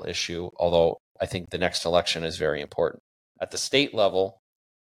federal issue, although I think the next election is very important. At the state level,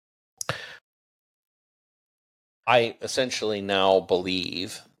 I essentially now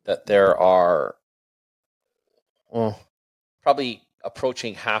believe that there are probably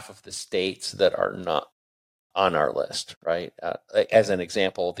approaching half of the states that are not on our list, right? As an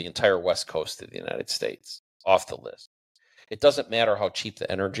example, the entire west coast of the United States off the list. It doesn't matter how cheap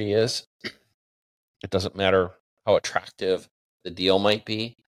the energy is. It doesn't matter how attractive the deal might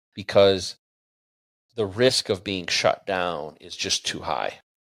be, because the risk of being shut down is just too high,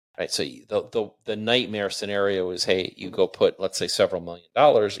 right? So the nightmare scenario is, hey, you go put, let's say, several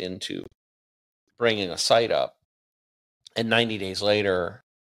 $1,000,000 into bringing a site up, and 90 days later,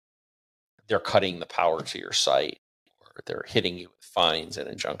 they're cutting the power to your site, or they're hitting you with fines and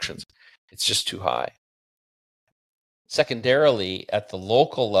injunctions. It's just too high. Secondarily, at the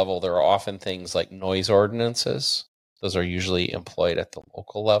local level, there are often things like noise ordinances. Those are usually employed at the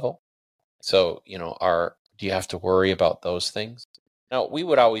local level. So, do you have to worry about those things? Now, we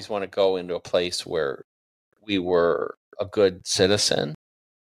would always want to go into a place where we were a good citizen,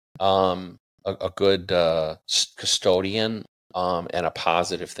 a good custodian, and a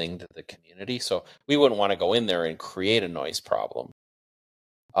positive thing to the community. So we wouldn't want to go in there and create a noise problem.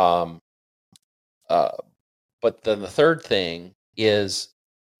 But then the third thing is,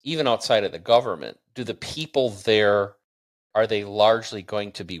 even outside of the government, do the people there, are they largely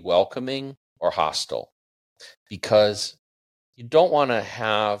going to be welcoming or hostile? Because you don't want to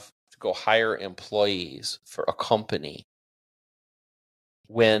have to go hire employees for a company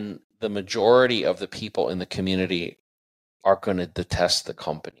when the majority of the people in the community are going to detest the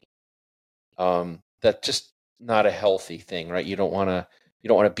company. That's just not a healthy thing, right? You don't want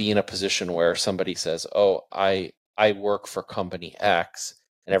to be in a position where somebody says, "Oh, I work for company X,"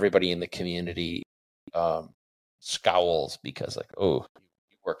 and everybody in the community scowls because, like, "Oh,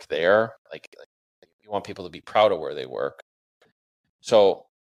 you work there?" Like you want people to be proud of where they work. So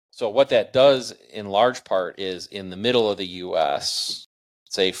So what that does in large part is in the middle of the U.S.,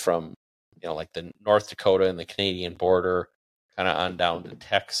 say from, like the North Dakota and the Canadian border, kind of on down to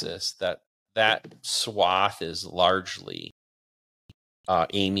Texas, that swath is largely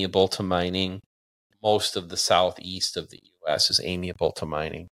amiable to mining. Most of the southeast of the U.S. is amiable to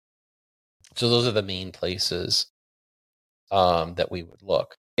mining. So those are the main places that we would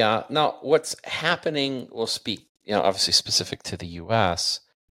look. Yeah. Now, what's happening, we'll speak, obviously specific to the U.S.,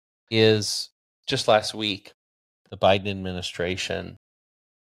 is just last week, the Biden administration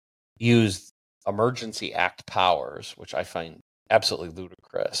used Emergency Act powers, which I find absolutely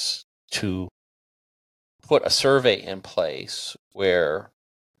ludicrous, to put a survey in place where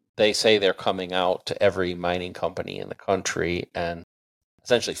they say they're coming out to every mining company in the country and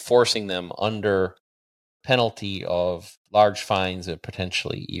essentially forcing them under penalty of large fines and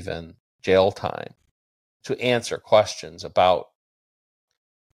potentially even jail time to answer questions about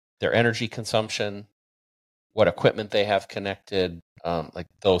their energy consumption, what equipment they have connected, like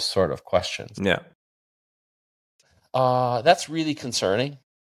those sort of questions. Yeah. That's really concerning.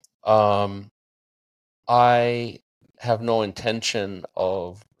 I have no intention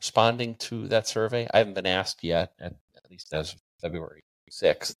of responding to that survey. I haven't been asked yet, at least as of February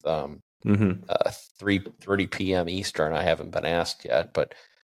 6th, 3:30 p.m. Eastern. I haven't been asked yet, but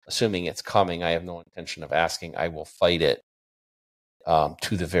assuming it's coming, I have no intention of asking. I will fight it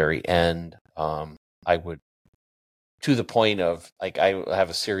to the very end. I would, to the point of, like, I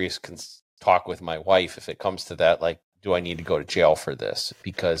have a serious talk with my wife if it comes to that, like, do I need to go to jail for this?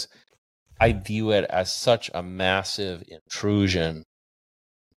 Because I view it as such a massive intrusion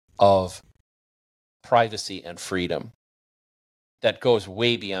of privacy and freedom that goes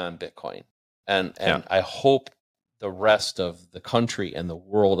way beyond Bitcoin. And I hope the rest of the country and the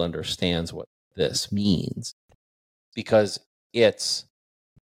world understands what this means, because it's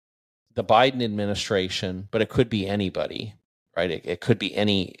the Biden administration, but it could be anybody, right? It could be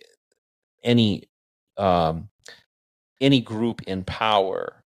any group in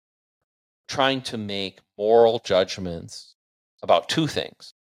power trying to make moral judgments about two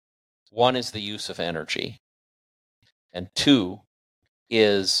things. One is the use of energy, and two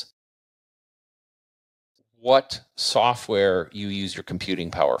is what software you use your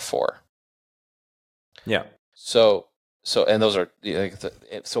computing power for. Yeah. So and those are,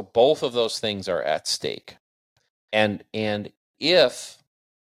 so both of those things are at stake. And if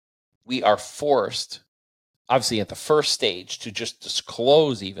we are forced, obviously at the first stage, to just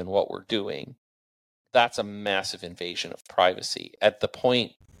disclose even what we're doing, that's a massive invasion of privacy. At the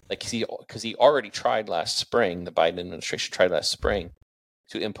point, like, because he already tried last spring, the Biden administration tried last spring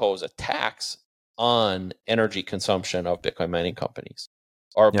to impose a tax on energy consumption of Bitcoin mining companies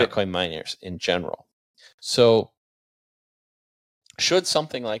or Bitcoin miners in general. So should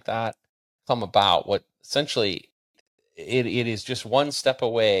something like that come about, what essentially it is just one step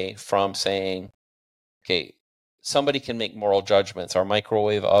away from saying, okay, somebody can make moral judgments. Are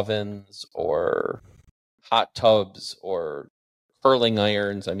microwave ovens or hot tubs or curling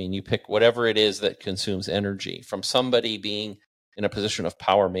irons, I mean, you pick whatever it is that consumes energy, from somebody being in a position of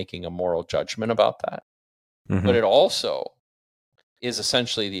power making a moral judgment about that. Mm-hmm. But it also is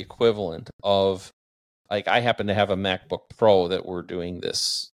essentially the equivalent of, like, I happen to have a MacBook Pro that we're doing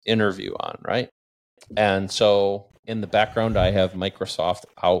this interview on, right? And so in the background, I have Microsoft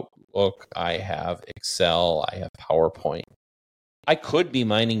Outlook, I have Excel, I have PowerPoint. I could be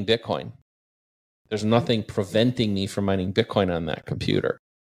mining Bitcoin. There's nothing preventing me from mining Bitcoin on that computer.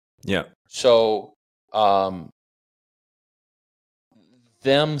 Yeah. So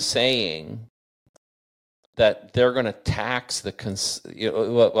them saying that they're going to tax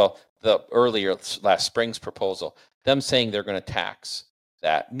the earlier last spring's proposal, them saying they're going to tax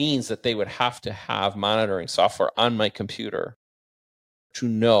that means that they would have to have monitoring software on my computer to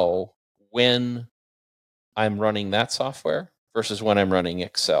know when I'm running that software versus when I'm running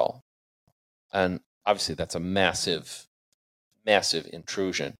Excel. And obviously that's a massive, massive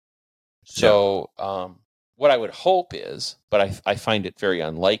intrusion. So what I would hope is, but I find it very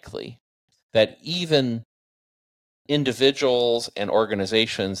unlikely, that even individuals and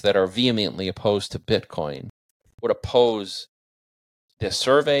organizations that are vehemently opposed to Bitcoin would oppose this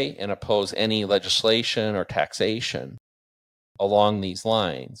survey and oppose any legislation or taxation along these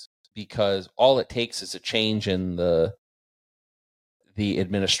lines, because all it takes is a change in the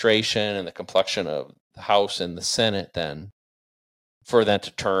administration and the complexion of the House and the Senate then for that to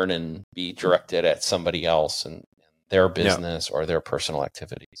turn and be directed at somebody else and their business or their personal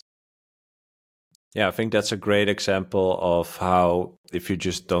activities. Yeah, I think that's a great example of how if you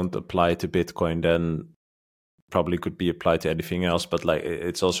just don't apply to Bitcoin, then probably could be applied to anything else, but like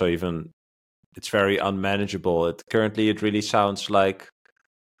it's also it's very unmanageable. Currently it really sounds like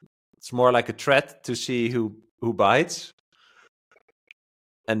it's more like a threat to see who bites,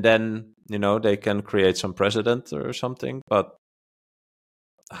 and then they can create some precedent or something. But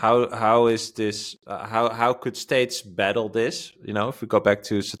how is this? How could states battle this? If we go back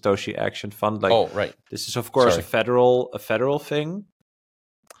to Satoshi Action Fund, like right. This is of course a federal thing.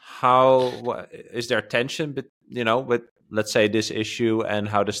 How is there tension, but with, let's say, this issue and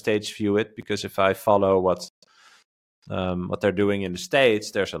how the states view it? Because if I follow what they're doing in the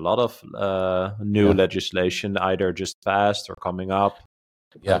States, there's a lot of new legislation either just passed or coming up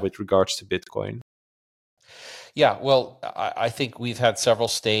with regards to Bitcoin. Yeah, well, I think we've had several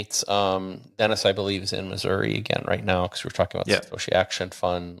states. Dennis, I believe, is in Missouri again right now because we're talking about the Satoshi Action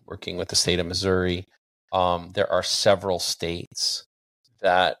Fund, working with the state of Missouri. There are several states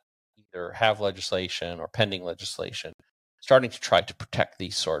that either have legislation or pending legislation starting to try to protect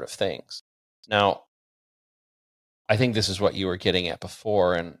these sort of things. Now, I think this is what you were getting at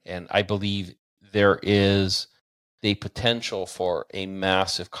before, and I believe there is the potential for a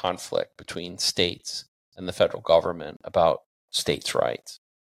massive conflict between states and the federal government about states' rights.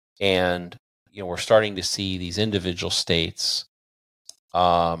 And we're starting to see these individual states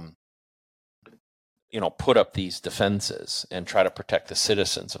put up these defenses and try to protect the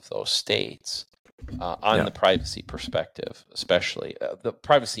citizens of those states on the privacy perspective, especially the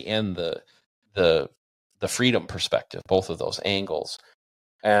privacy and the freedom perspective, both of those angles.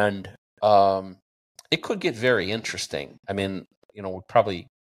 And it could get very interesting. I mean, we're probably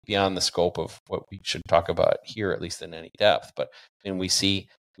beyond the scope of what we should talk about here, at least in any depth. But we see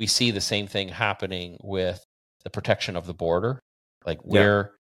the same thing happening with the protection of the border. Like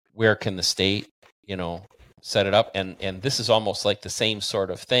where can the state, set it up? And this is almost like the same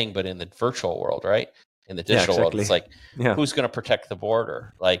sort of thing, but in the virtual world, right? In the digital world, it's like who's going to protect the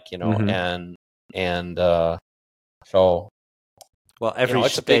border? Like and so. Well, every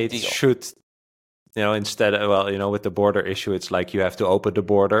state should. Instead, with the border issue, it's like you have to open the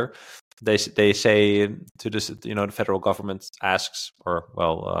border. They say to this, the federal government asks or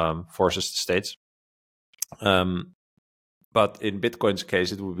forces the states. But in Bitcoin's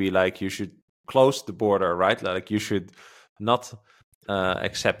case, it would be like you should close the border, right? Like you should not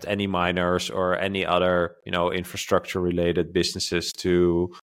accept any miners or any other, infrastructure related businesses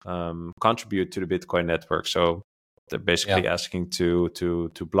to contribute to the Bitcoin network. So they're basically asking to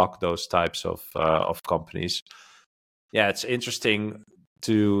block those types of companies. Yeah, it's interesting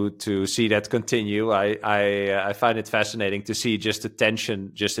to see that continue. I find it fascinating to see just the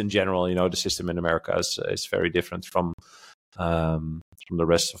tension, just in general. The system in America is very different from the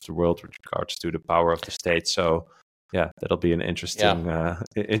rest of the world with regards to the power of the state. So yeah, that'll be an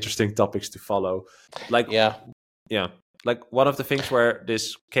interesting topics to follow. Like one of the things where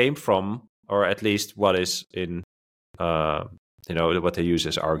this came from, or at least what is in what they use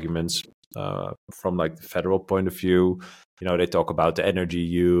as arguments from like the federal point of view. They talk about the energy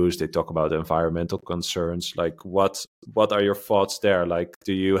use, they talk about the environmental concerns. Like what are your thoughts there? Like,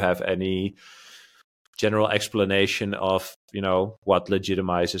 do you have any general explanation of what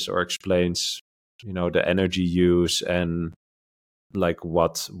legitimizes or explains the energy use, and like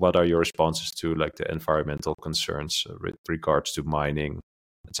what are your responses to like the environmental concerns with regards to mining,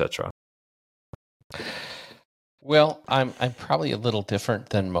 etc.? Well, I'm probably a little different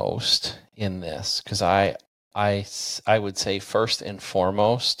than most in this because I would say first and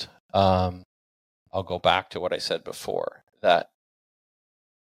foremost, I'll go back to what I said before, that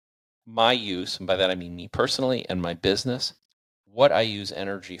my use, and by that I mean me personally and my business, what I use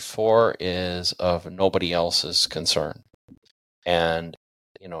energy for is of nobody else's concern. And,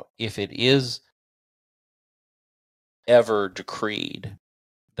 if it is ever decreed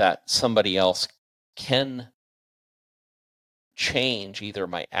that somebody else can change either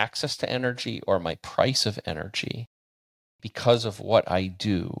my access to energy or my price of energy because of what I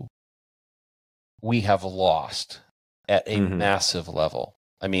do, we have lost at a massive level.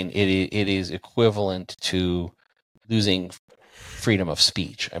 I mean, it is equivalent to losing freedom of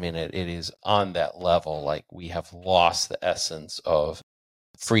speech. I mean, it is on that level. Like, we have lost the essence of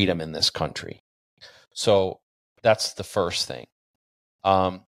freedom in this country. So that's the first thing.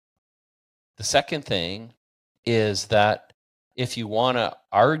 The second thing is that if you want to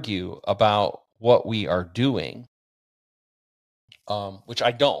argue about what we are doing, which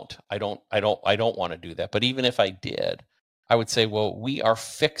I don't want to do that. But even if I did, I would say, well, we are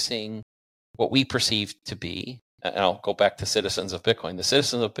fixing what we perceive to be, and I'll go back to citizens of Bitcoin. The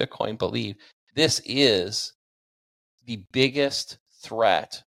citizens of Bitcoin believe this is the biggest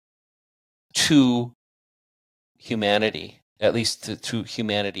threat to humanity, at least to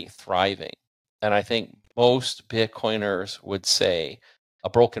humanity thriving. And I think most Bitcoiners would say a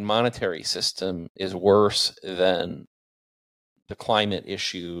broken monetary system is worse than the climate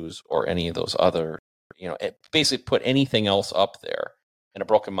issues or any of those other, basically put anything else up there, and a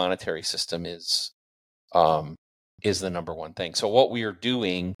broken monetary system is the number one thing. So what we are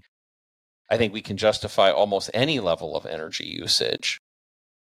doing, I think we can justify almost any level of energy usage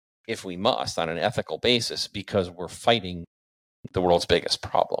if we must on an ethical basis, because we're fighting the world's biggest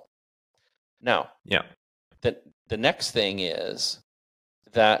problem. Now, the next thing is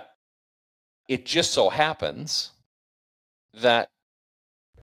that it just so happens that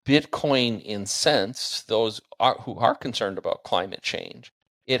Bitcoin incensed those who are concerned about climate change.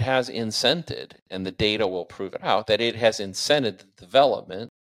 It has incented, and the data will prove it out, that it has incented the development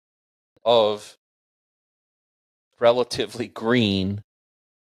of relatively green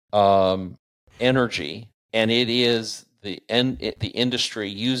energy, and it is the industry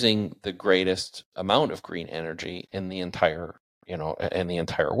using the greatest amount of green energy in the entire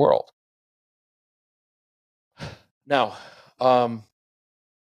world. Now,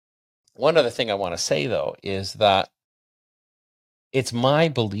 one other thing I want to say, though, is that it's my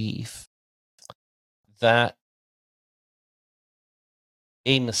belief that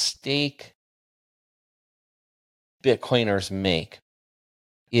a mistake Bitcoiners make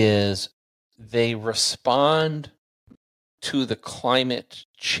is they respond to the climate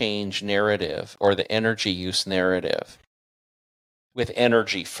change narrative or the energy use narrative with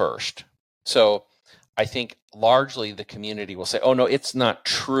energy first. So I think largely the community will say, oh, no, it's not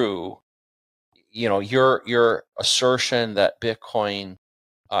true. Your assertion that Bitcoin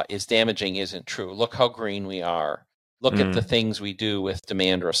is damaging isn't true. Look how green we are. Look at the things we do with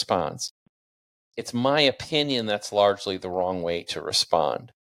demand response. It's my opinion that's largely the wrong way to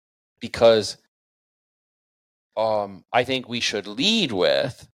respond, because I think we should lead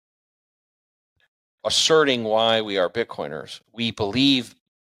with asserting why we are Bitcoiners. We believe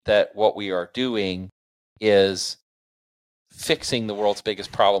that what we are doing is fixing the world's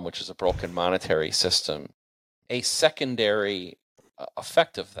biggest problem, which is a broken monetary system. A secondary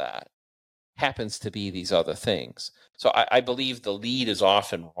effect of that happens to be these other things. So I believe the lead is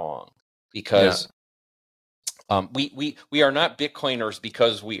often wrong, because we are not Bitcoiners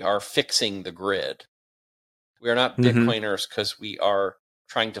because we are fixing the grid. We are not Bitcoiners because we are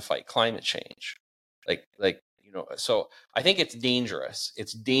trying to fight climate change. So I think it's dangerous.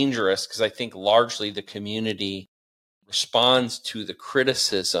 It's dangerous because I think largely the community responds to the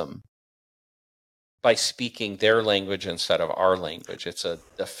criticism by speaking their language instead of our language. It's a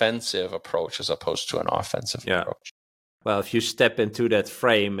defensive approach as opposed to an offensive approach. Well, if you step into that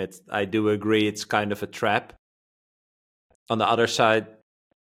frame, I do agree it's kind of a trap. On the other side,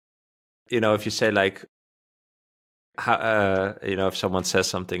 if you say like, if someone says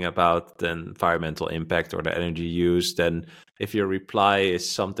something about the environmental impact or the energy use, then if your reply is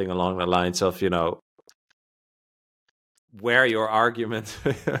something along the lines of, where your argument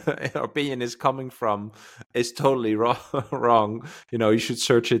opinion is coming from is totally wrong. You should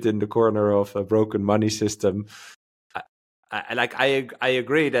search it in the corner of a broken money system. I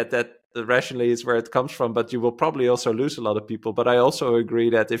agree that rationally is where it comes from, but you will probably also lose a lot of people. But I also agree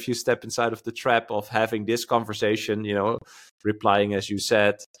that if you step inside of the trap of having this conversation, replying as you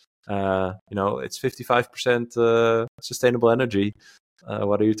said, it's 55% sustainable energy.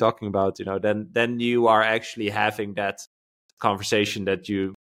 What are you talking about? Then you are actually having that conversation that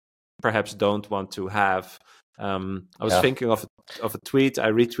you perhaps don't want to have. I was thinking of a tweet I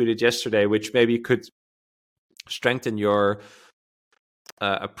retweeted yesterday, which maybe could strengthen your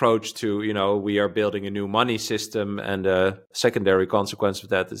approach to, we are building a new money system, and a secondary consequence of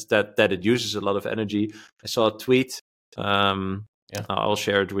that is that it uses a lot of energy. I saw a tweet, I'll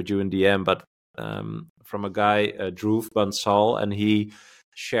share it with you in DM, but from a guy, Dhruv Bansal, and he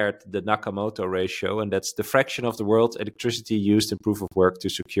shared the Nakamoto ratio, and that's the fraction of the world's electricity used in proof of work to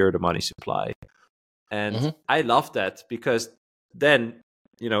secure the money supply. And I love that, because then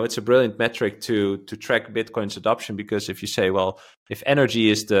it's a brilliant metric to track Bitcoin's adoption, because if you say, well, if energy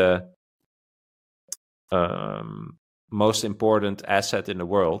is the most important asset in the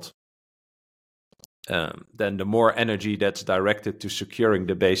world, then the more energy that's directed to securing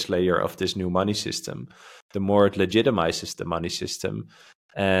the base layer of this new money system, the more it legitimizes the money system.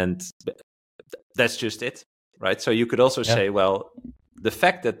 And that's just it, right? So you could also say, well, the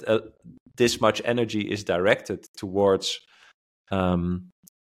fact that this much energy is directed towards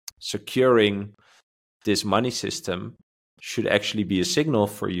securing this money system should actually be a signal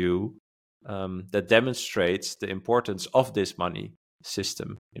for you that demonstrates the importance of this money.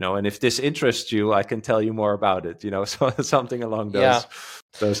 system, and if this interests you, I can tell you more about it, so something along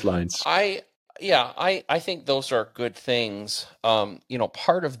those lines. I think those are good things.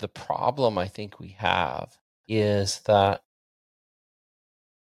 Part of the problem I think we have is that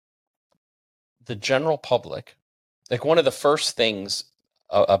the general public, like one of the first things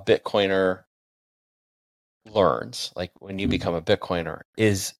a Bitcoiner learns, like when you become a Bitcoiner,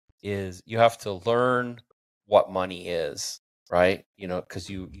 is you have to learn what money is, right? Because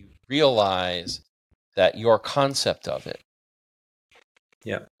you realize that your concept of it,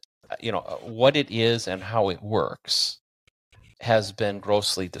 what it is and how it works, has been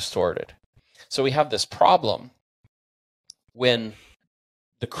grossly distorted. So we have this problem when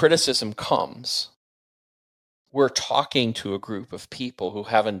the criticism comes. We're talking to a group of people who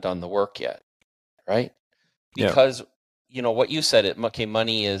haven't done the work yet, right? Because, what you said,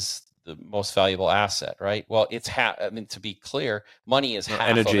 money is the most valuable asset, right? Well, it's to be clear, money is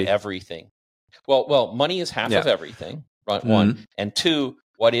half of everything. Well, money is half of everything, right? One. And two,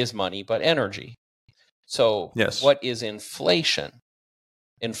 what is money but energy? So what is inflation?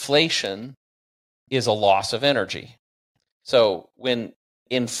 Inflation is a loss of energy. So when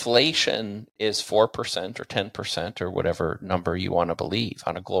inflation is 4% or 10% or whatever number you want to believe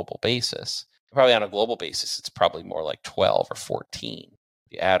on a global basis, probably on a global basis, it's probably more like 12 or 14.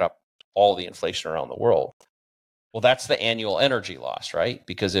 If you add up all the inflation around the world. Well, that's the annual energy loss, right?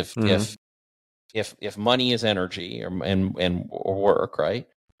 Because if money is energy or work, right,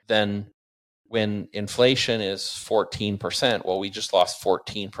 then when inflation is 14%, well, we just lost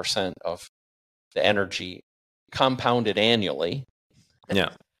 14% of the energy compounded annually.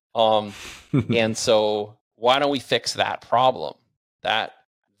 And so why don't we fix that problem? That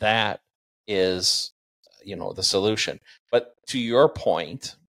is, the solution. But to your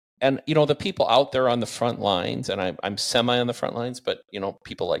point, and the people out there on the front lines, and I'm semi on the front lines, but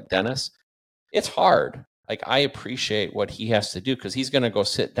people like Dennis, it's hard. Like, I appreciate what he has to do, because he's going to go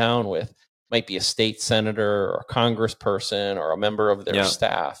sit down with, might be a state senator or a congressperson or a member of their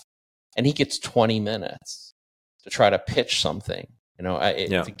staff, and he gets 20 minutes to try to pitch something.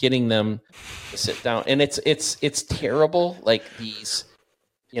 Getting them to sit down, and it's terrible. Like these,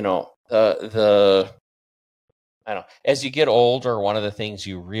 the I don't know. As you get older, one of the things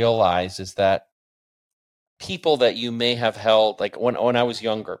you realize is that people that you may have held, like when I was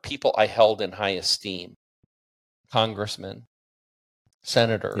younger, people I held in high esteem, congressmen,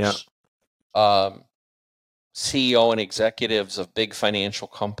 senators, CEO and executives of big financial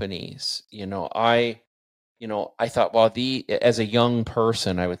companies. I thought, well, as a young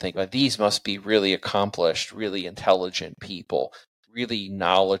person, I would think, well, these must be really accomplished, really intelligent people, really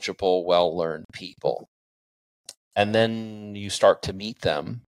knowledgeable, well-learned people. And then you start to meet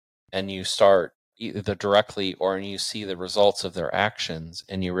them, and you start either directly or you see the results of their actions,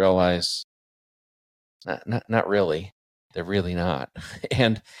 and you realize, not really. They're really not.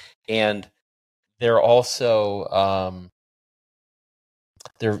 And they're also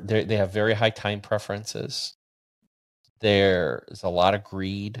they have very high time preferences. There's a lot of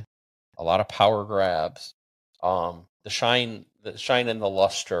greed, a lot of power grabs. The shine and the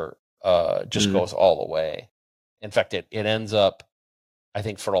luster just goes all the way. In fact, it ends up, I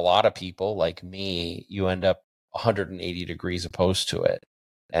think, for a lot of people like me, you end up 180 degrees opposed to it.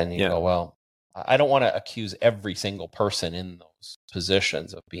 And you go, well, I don't want to accuse every single person in those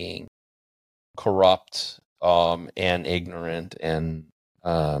positions of being corrupt and ignorant and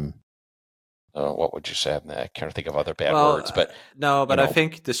what would you say? I can't think of other bad words, but I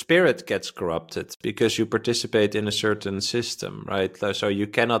think the spirit gets corrupted because you participate in a certain system, right? So you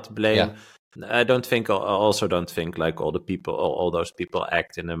cannot blame. I also don't think like all those people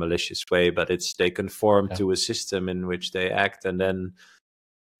act in a malicious way, but they conform to a system in which they act, and then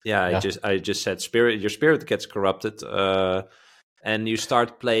I just said your spirit gets corrupted, and you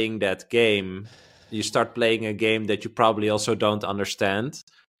start playing that game. You start playing a game that you probably also don't understand,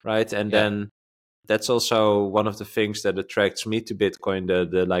 right? And then that's also one of the things that attracts me to Bitcoin,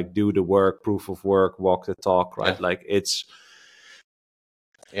 the like do the work, proof of work, walk the talk, right? Like it's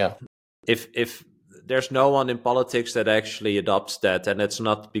if there's no one in politics that actually adopts that, and it's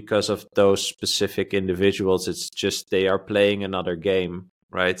not because of those specific individuals, it's just they are playing another game,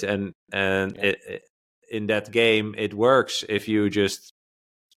 right? And in that game, it works if you just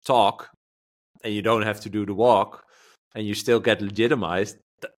talk and you don't have to do the walk and you still get legitimized.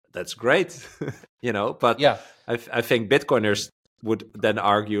 That's great, but I think Bitcoiners would then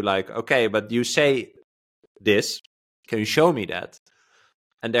argue like, okay, but you say this, can you show me that?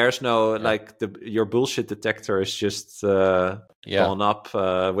 And there's no like your bullshit detector is just gone up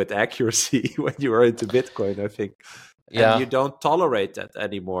with accuracy when you are into Bitcoin, I think. Yeah. And you don't tolerate that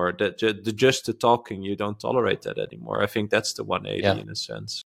anymore. Just the talking, you don't tolerate that anymore. I think that's the 180 in a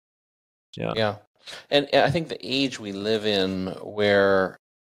sense. Yeah. Yeah. And I think the age we live in where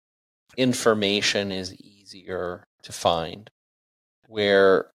information is easier to find,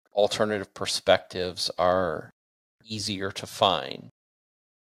 where alternative perspectives are easier to find,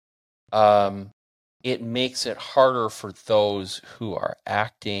 it makes it harder for those who are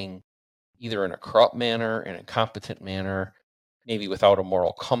acting either in a corrupt manner, in a competent manner, maybe without a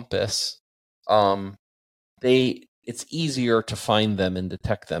moral compass. It's easier to find them and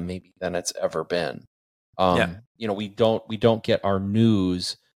detect them maybe than it's ever been. We don't get our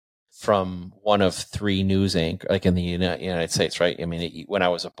news from one of three news anchors, like in the United States, right? I mean, when I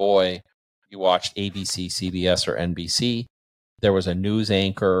was a boy, you watched ABC, CBS, or NBC. There was a news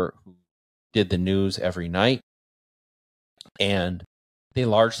anchor who did the news every night, and they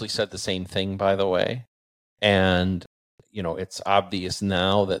largely said the same thing, by the way. And it's obvious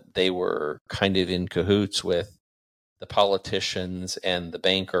now that they were kind of in cahoots with the politicians and the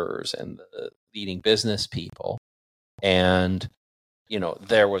bankers and the leading business people. And,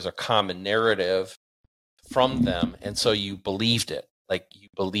 there was a common narrative from them. And so you believed it. Like you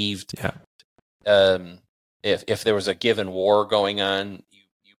believed, if there was a given war going on,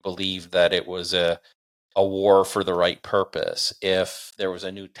 you believed that it was a war for the right purpose. If there was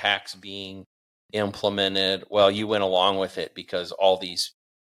a new tax being implemented, well, you went along with it because all these,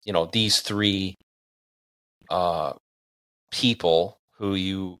 these three people who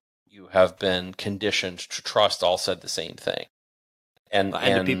you have been conditioned to trust all said the same thing. And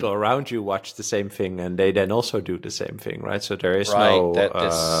the people around you watch the same thing, and they then also do the same thing, right? So there is no... There's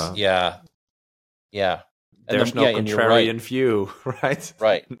no contrarian view, right?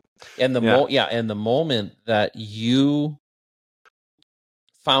 Right. And the moment that you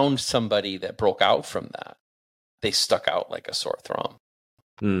found somebody that broke out from that, they stuck out like a sore thumb.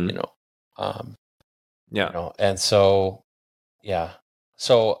 And so,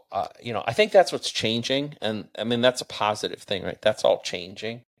 So, I think that's what's changing. And I mean, that's a positive thing, right? That's all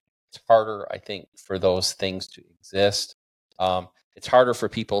changing. It's harder, I think, for those things to exist. It's harder for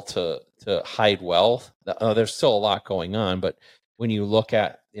people to hide wealth. There's still a lot going on, but when you look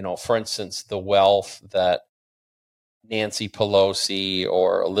at, for instance, the wealth that Nancy Pelosi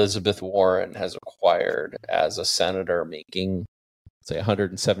or Elizabeth Warren has acquired as a senator, making, say,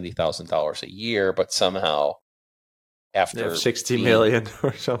 $170,000 a year, but somehow after 60 million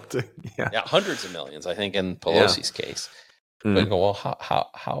or something, hundreds of millions, I think, in Pelosi's case. But go, well,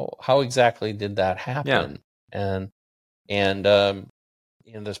 how exactly did that happen? And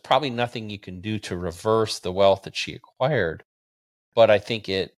there's probably nothing you can do to reverse the wealth that she acquired. But I think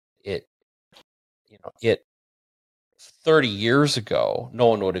it 30 years ago, no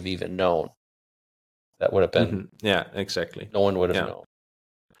one would have even known. That would have been exactly. No one would have known.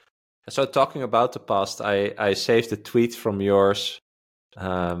 So talking about the past, I saved a tweet from yours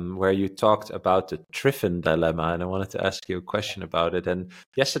where you talked about the Triffin dilemma, and I wanted to ask you a question about it. And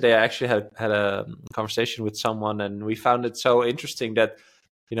yesterday I actually had a conversation with someone, and we found it so interesting that,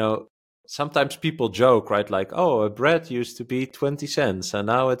 sometimes people joke, right? Like, oh, a bread used to be 20 cents and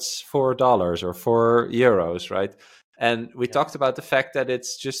now it's $4 or €4, right? And we talked about the fact that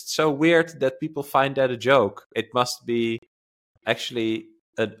it's just so weird that people find that a joke. It must be actually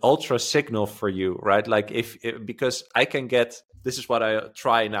an ultra signal for you, right? Like because I can get, this is what I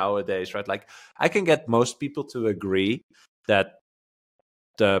try nowadays, right? Like I can get most people to agree that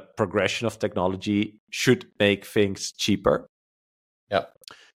the progression of technology should make things cheaper. Yeah.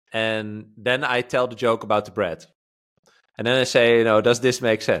 And then I tell the joke about the bread. And then I say, does this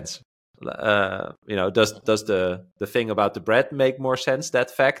make sense? Does the thing about the bread make more sense,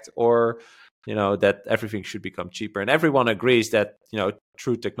 that fact, or that everything should become cheaper? And everyone agrees that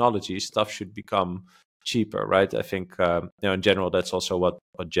through technology stuff should become cheaper, right? I think in general that's also what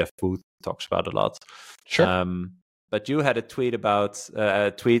Jeff Booth talks about a lot. Sure. But you had a tweet about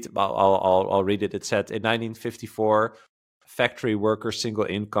I'll read it. It said, in 1954, factory workers' single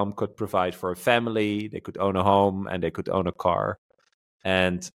income could provide for a family, they could own a home, and they could own a car.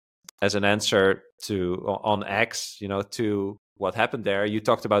 And as an answer on X, to what happened there, you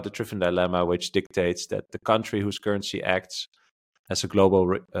talked about the Triffin dilemma, which dictates that the country whose currency acts as a global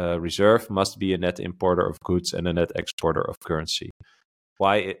reserve must be a net importer of goods and a net exporter of currency.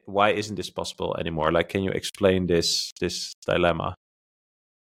 Why isn't this possible anymore? Like, can you explain this dilemma?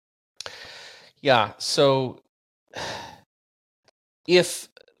 Yeah. So if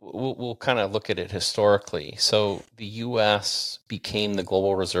we'll kind of look at it historically. So the U.S. became the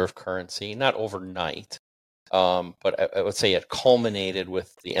global reserve currency, not overnight, but I would say it culminated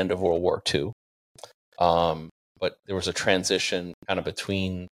with the end of World War II. but there was a transition kind of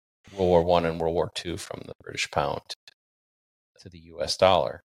between World War One and World War II from the British pound to the US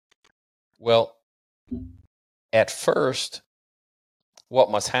dollar. Well, at first,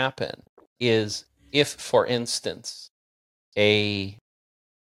 what must happen is if, for instance, a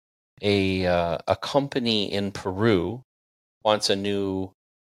company in Peru wants a new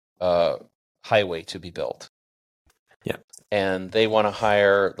highway to be built. Yeah. And they want to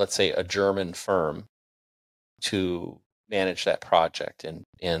hire, let's say, a German firm to manage that project and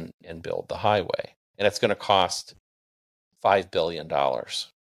build the highway. And it's going to cost $5 billion.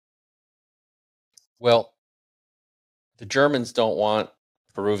 Well, the Germans don't want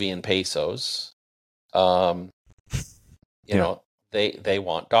Peruvian pesos. You know, they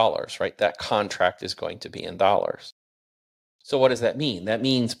want dollars, right? That contract is going to be in dollars. So what does that mean? That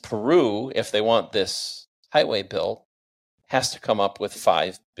means Peru, if they want this highway built, has to come up with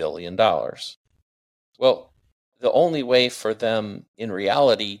 $5 billion. Well, the only way for them in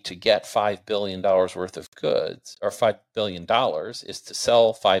reality to get $5 billion worth of goods, or $5 billion, is to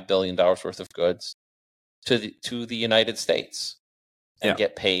sell $5 billion worth of goods to the United States and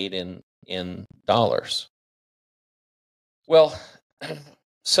get paid in dollars. Well,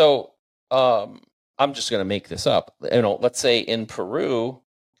 so I'm just going to make this up. You know, let's say in Peru,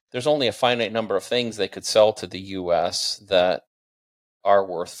 there's only a finite number of things they could sell to the U.S. that are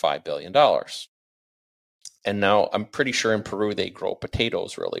worth $5 billion. And now I'm pretty sure in Peru they grow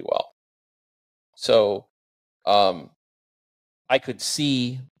potatoes really well. So I could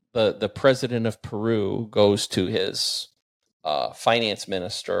see the president of Peru goes to his finance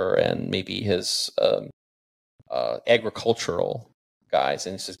minister and maybe his agricultural guys,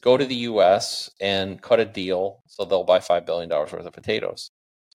 and he says, go to the U.S. and cut a deal so they'll buy $5 billion worth of potatoes.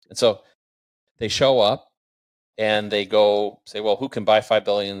 And so they show up and they go say, well, who can buy $5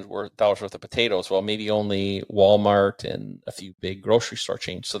 billion worth of potatoes? Well, maybe only Walmart and a few big grocery store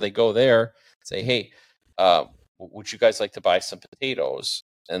chains. So they go there and say, hey, would you guys like to buy some potatoes?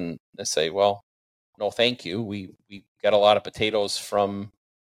 And they say, well, no, thank you. We get a lot of potatoes from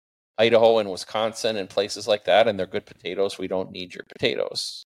Idaho and Wisconsin and places like that, and they're good potatoes. We don't need your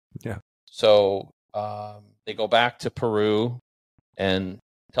potatoes. Yeah. So they go back to Peru and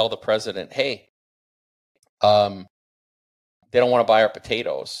tell the president, hey, they don't want to buy our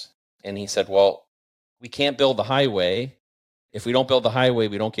potatoes. And he said, well, we can't build the highway. If we don't build the highway,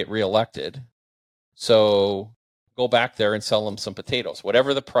 we don't get reelected. So go back there and sell them some potatoes.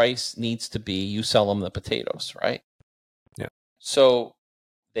 Whatever the price needs to be, you sell them the potatoes, right? Yeah. So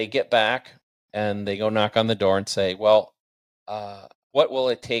they get back and they go knock on the door and say, well, what will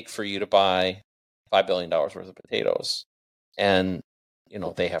it take for you to buy $5 billion worth of potatoes? And, you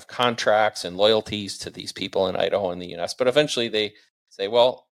know, they have contracts and loyalties to these people in Idaho and the US. But eventually they say,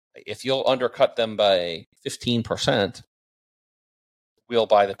 well, if you'll undercut them by 15%, we'll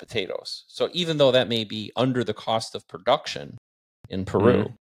buy the potatoes. So even though that may be under the cost of production in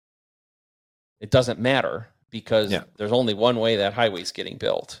Peru, it doesn't matter because there's only one way that highway's getting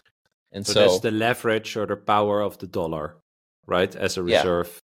built. And so that's the leverage or the power of the dollar, right? As a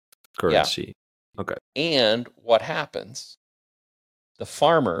reserve currency. Yeah. Okay. And what happens? The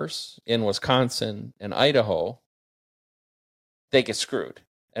farmers in Wisconsin and Idaho, they get screwed.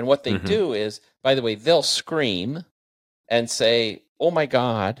 And what they do is, by the way, they'll scream and say, oh my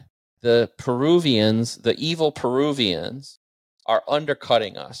God, the Peruvians, the evil Peruvians are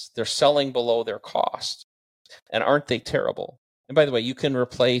undercutting us. They're selling below their cost. And aren't they terrible? And by the way, you can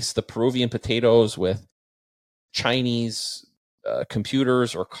replace the Peruvian potatoes with Chinese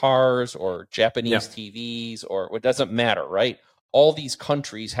computers or cars or Japanese TVs, or it doesn't matter, right? All these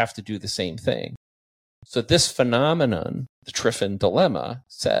countries have to do the same thing. So this phenomenon, the Triffin dilemma,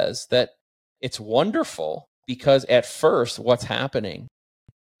 says that it's wonderful because at first what's happening,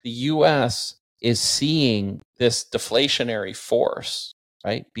 the U.S. is seeing this deflationary force,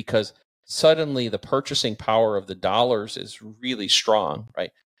 right? Because suddenly the purchasing power of the dollars is really strong,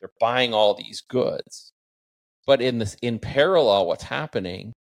 right? They're buying all these goods. But in parallel, what's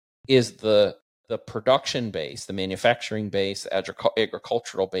happening is the production base, the manufacturing base, the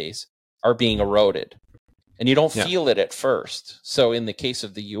agricultural base are being eroded. And you don't feel it at first. So in the case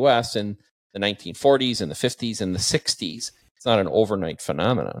of the U.S. in the 1940s and the 50s and the 60s, it's not an overnight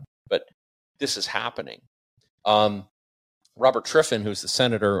phenomenon, but this is happening. Robert Triffin, who's the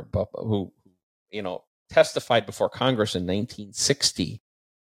senator who testified before Congress in 1960,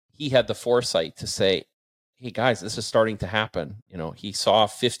 he had the foresight to say, hey guys, this is starting to happen. You know, he saw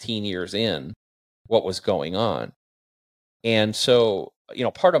 15 years in what was going on. And so,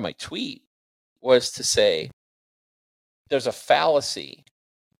 part of my tweet was to say there's a fallacy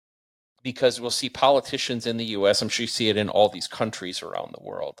because we'll see politicians in the U.S. I'm sure you see it in all these countries around the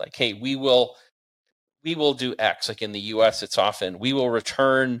world. Like, hey, we will do X. Like in the U.S., it's often we will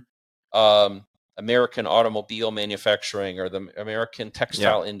return American automobile manufacturing or the American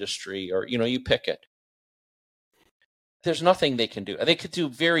textile industry, or you pick it. There's nothing they can do. They could do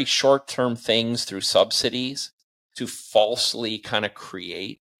very short-term things through subsidies to falsely kind of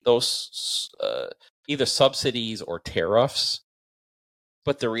create those either subsidies or tariffs.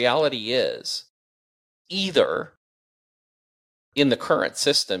 But the reality is, either in the current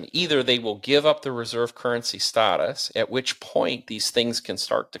system, either they will give up the reserve currency status, at which point these things can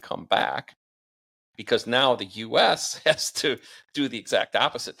start to come back, because now the U.S. has to do the exact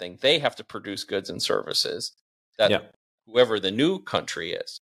opposite thing. They have to produce goods and services that whoever the new country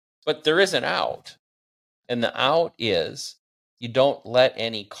is. But there is an out. And the out is you don't let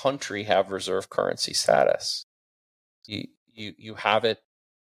any country have reserve currency status. You have it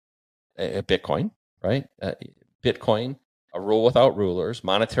Bitcoin, right? Bitcoin, a rule without rulers.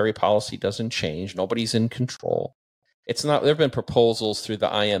 Monetary policy doesn't change. Nobody's in control. It's not. There have been proposals through the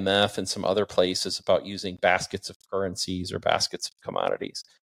IMF and some other places about using baskets of currencies or baskets of commodities.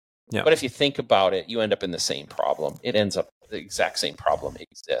 Yeah. But if you think about it, you end up in the same problem. It ends up the exact same problem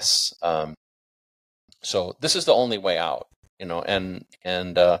exists. So this is the only way out, and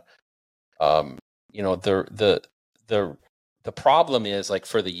the problem is, like,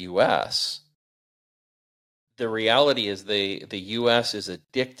 for the U.S., the reality is the U.S. is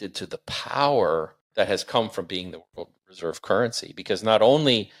addicted to the power that has come from being the world reserve currency, because not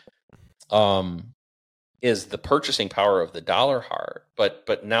only is the purchasing power of the dollar hard,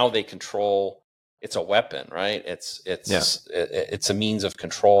 but now they control. It's a weapon, right? It's a means of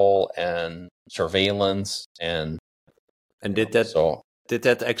control and surveillance and did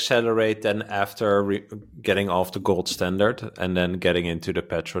that accelerate then after getting off the gold standard and then getting into the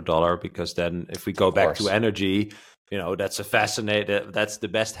petrodollar? Because then if we go back to energy, that's that's the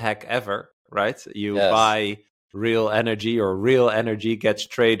best hack ever, right? You buy real energy, or real energy gets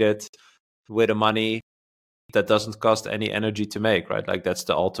traded with a money that doesn't cost any energy to make, right? Like that's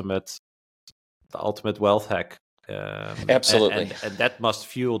the ultimate wealth hack. Absolutely. And that must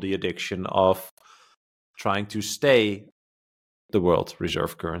fuel the addiction of trying to stay the world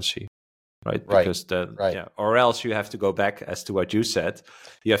reserve currency, right? Because or else you have to go back, as to what you said,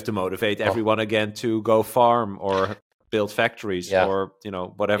 you have to motivate everyone again to go farm or build factories or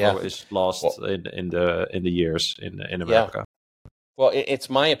whatever is lost in the years in America. Well, it's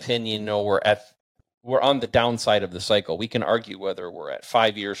my opinion, we're on the downside of the cycle. We can argue whether we're at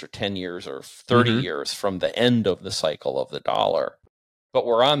 5 years or 10 years or 30 years from the end of the cycle of the dollar, but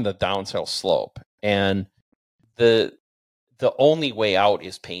we're on the downhill slope, and the only way out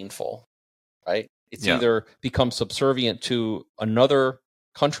is painful, right? It's either become subservient to another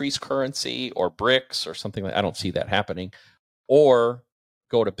country's currency or BRICS or something like that. I don't see that happening, or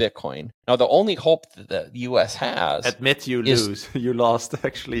go to Bitcoin. Now, the only hope that the U.S. has... Admit you lose. You lost,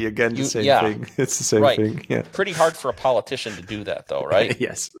 actually, again, the same thing. It's the same thing. Yeah. Pretty hard for a politician to do that, though, right?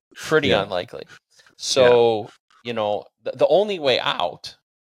 Yes. Pretty unlikely. So, the only way out,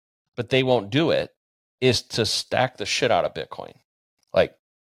 but they won't do it, is to stack the shit out of Bitcoin. Like,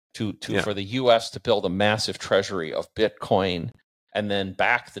 for the U.S. to build a massive treasury of Bitcoin and then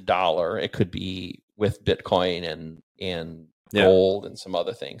back the dollar. It could be with Bitcoin and gold and some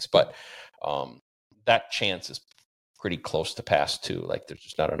other things, but that chance is pretty close to pass too. Like, there's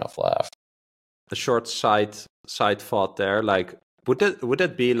just not enough left. A short side thought there. Like, would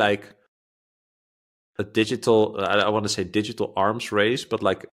that be like a digital? I want to say digital arms race, but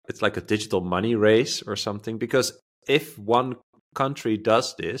like it's like a digital money race or something. Because if one country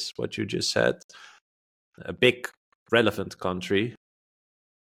does this, what you just said, a big relevant country,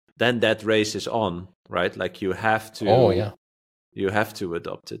 then that race is on, right? Like you have to. You have to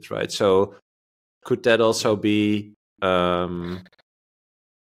adopt it, right? So could that also be, I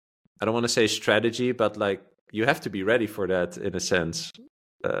don't want to say strategy, but like you have to be ready for that in a sense.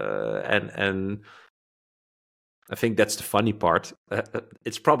 And I think that's the funny part.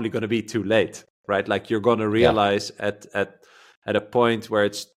 It's probably going to be too late, right? Like you're going to realize at a point where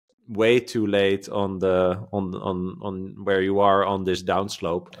it's way too late on where you are on this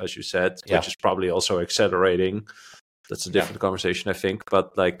downslope, as you said, which is probably also accelerating. That's a different conversation, I think.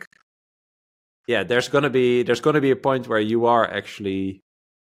 But like, there's gonna be a point where you are actually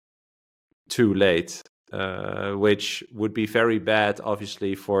too late, which would be very bad,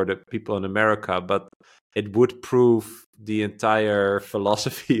 obviously, for the people in America. But it would prove the entire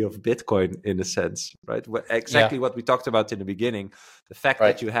philosophy of Bitcoin in a sense, right? Exactly what we talked about in the beginning. The fact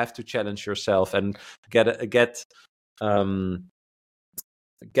that you have to challenge yourself and get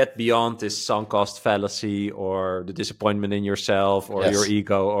get beyond this sunk cost fallacy or the disappointment in yourself or your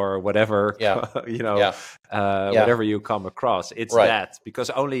ego or whatever, whatever you come across. It's that, because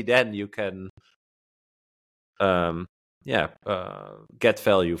only then you can get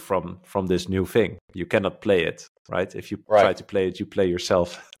value from this new thing. You cannot play it, right? If you try to play it, you play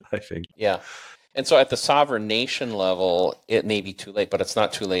yourself, I think. Yeah. And so at the sovereign nation level, it may be too late, but it's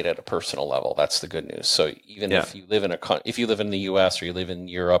not too late at a personal level. That's the good news. So even if you live in the US or you live in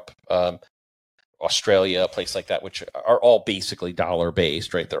Europe, Australia, a place like that, which are all basically dollar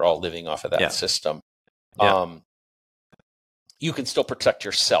based, right? They're all living off of that system. Yeah. You can still protect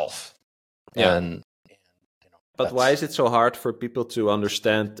yourself. Yeah. But why is it so hard for people to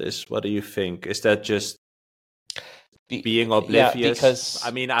understand this? What do you think? Is that just being oblivious? Yeah, because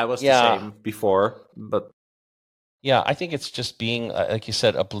I mean, I was the same before, but I think it's just being, like you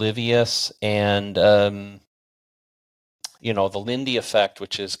said, oblivious, and the Lindy effect,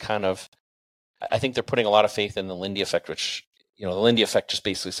 which is kind of, I think they're putting a lot of faith in the Lindy effect, which the Lindy effect just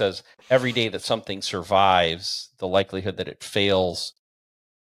basically says every day that something survives, the likelihood that it fails,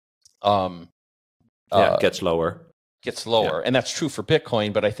 gets lower. And that's true for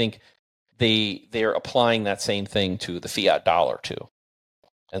Bitcoin, but I think they're applying that same thing to the fiat dollar too.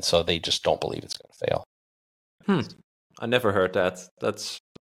 And so they just don't believe it's going to fail. I never heard that.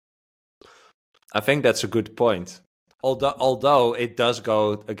 I think that's a good point. Although it does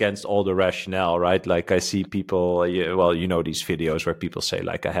go against all the rationale, right? Like I see people, these videos where people say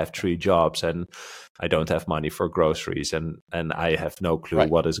like, I have 3 jobs and I don't have money for groceries and I have no clue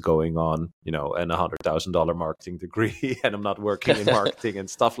what is going on, and $100,000 marketing degree and I'm not working in marketing and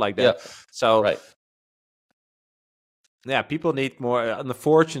stuff like that. Yeah. So, people need more.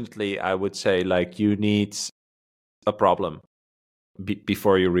 Unfortunately, I would say like you need a problem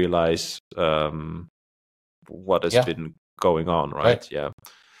before you realize what has been going on, right? Yeah.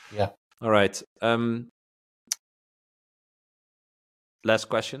 All right. Last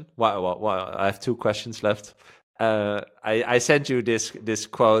question. Well, I have 2 questions left. I sent you this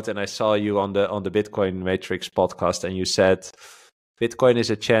quote, and I saw you on the Bitcoin Matrix podcast, and you said, "Bitcoin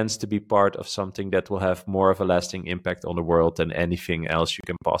is a chance to be part of something that will have more of a lasting impact on the world than anything else you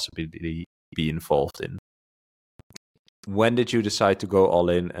can possibly be involved in." When did you decide to go all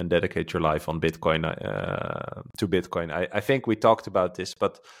in and dedicate your life on Bitcoin to Bitcoin? I think we talked about this,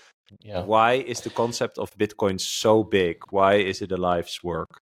 but why is the concept of Bitcoin so big? Why is it a life's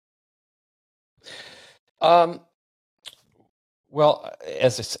work? Well,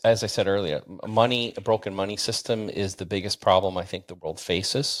 as I said earlier, a broken money system is the biggest problem I think the world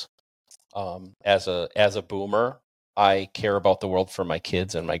faces. As a boomer, I care about the world for my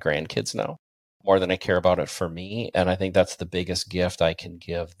kids and my grandkids now, more than I care about it for me. And I think that's the biggest gift I can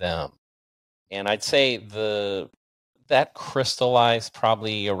give them. And I'd say that crystallized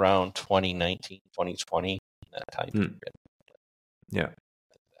probably around 2019, 2020, that time period. Yeah.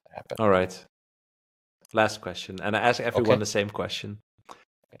 All right. Last question. And I ask everyone the same question.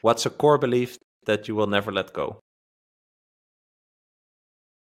 What's a core belief that you will never let go?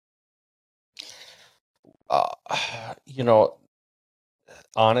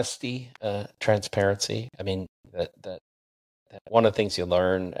 Honesty, transparency. I mean, that one of the things you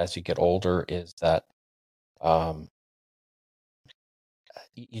learn as you get older is that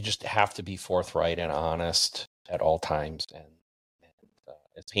you just have to be forthright and honest at all times. And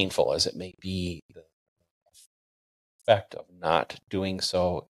as painful as it may be, the effect of not doing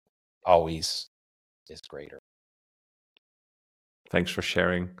so always is greater. Thanks for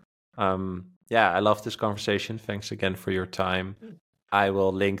sharing. I love this conversation. Thanks again for your time. I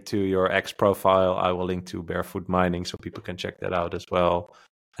will link to your X profile. I will link to Barefoot Mining so people can check that out as well.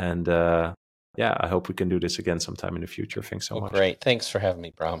 And I hope we can do this again sometime in the future. Thanks so much. Great. Thanks for having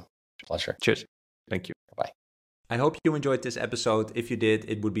me, Bram. Pleasure. Cheers. Thank you. Bye. I hope you enjoyed this episode. If you did,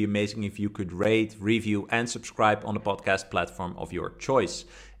 it would be amazing if you could rate, review, and subscribe on the podcast platform of your choice.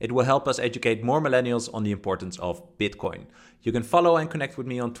 It will help us educate more millennials on the importance of Bitcoin. You can follow and connect with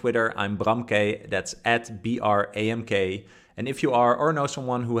me on Twitter. I'm Bramk, that's @BRAMK. And if you are or know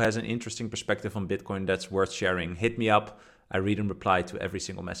someone who has an interesting perspective on Bitcoin that's worth sharing, hit me up. I read and reply to every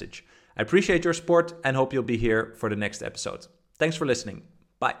single message. I appreciate your support and hope you'll be here for the next episode. Thanks for listening.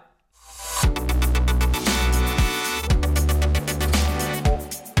 Bye.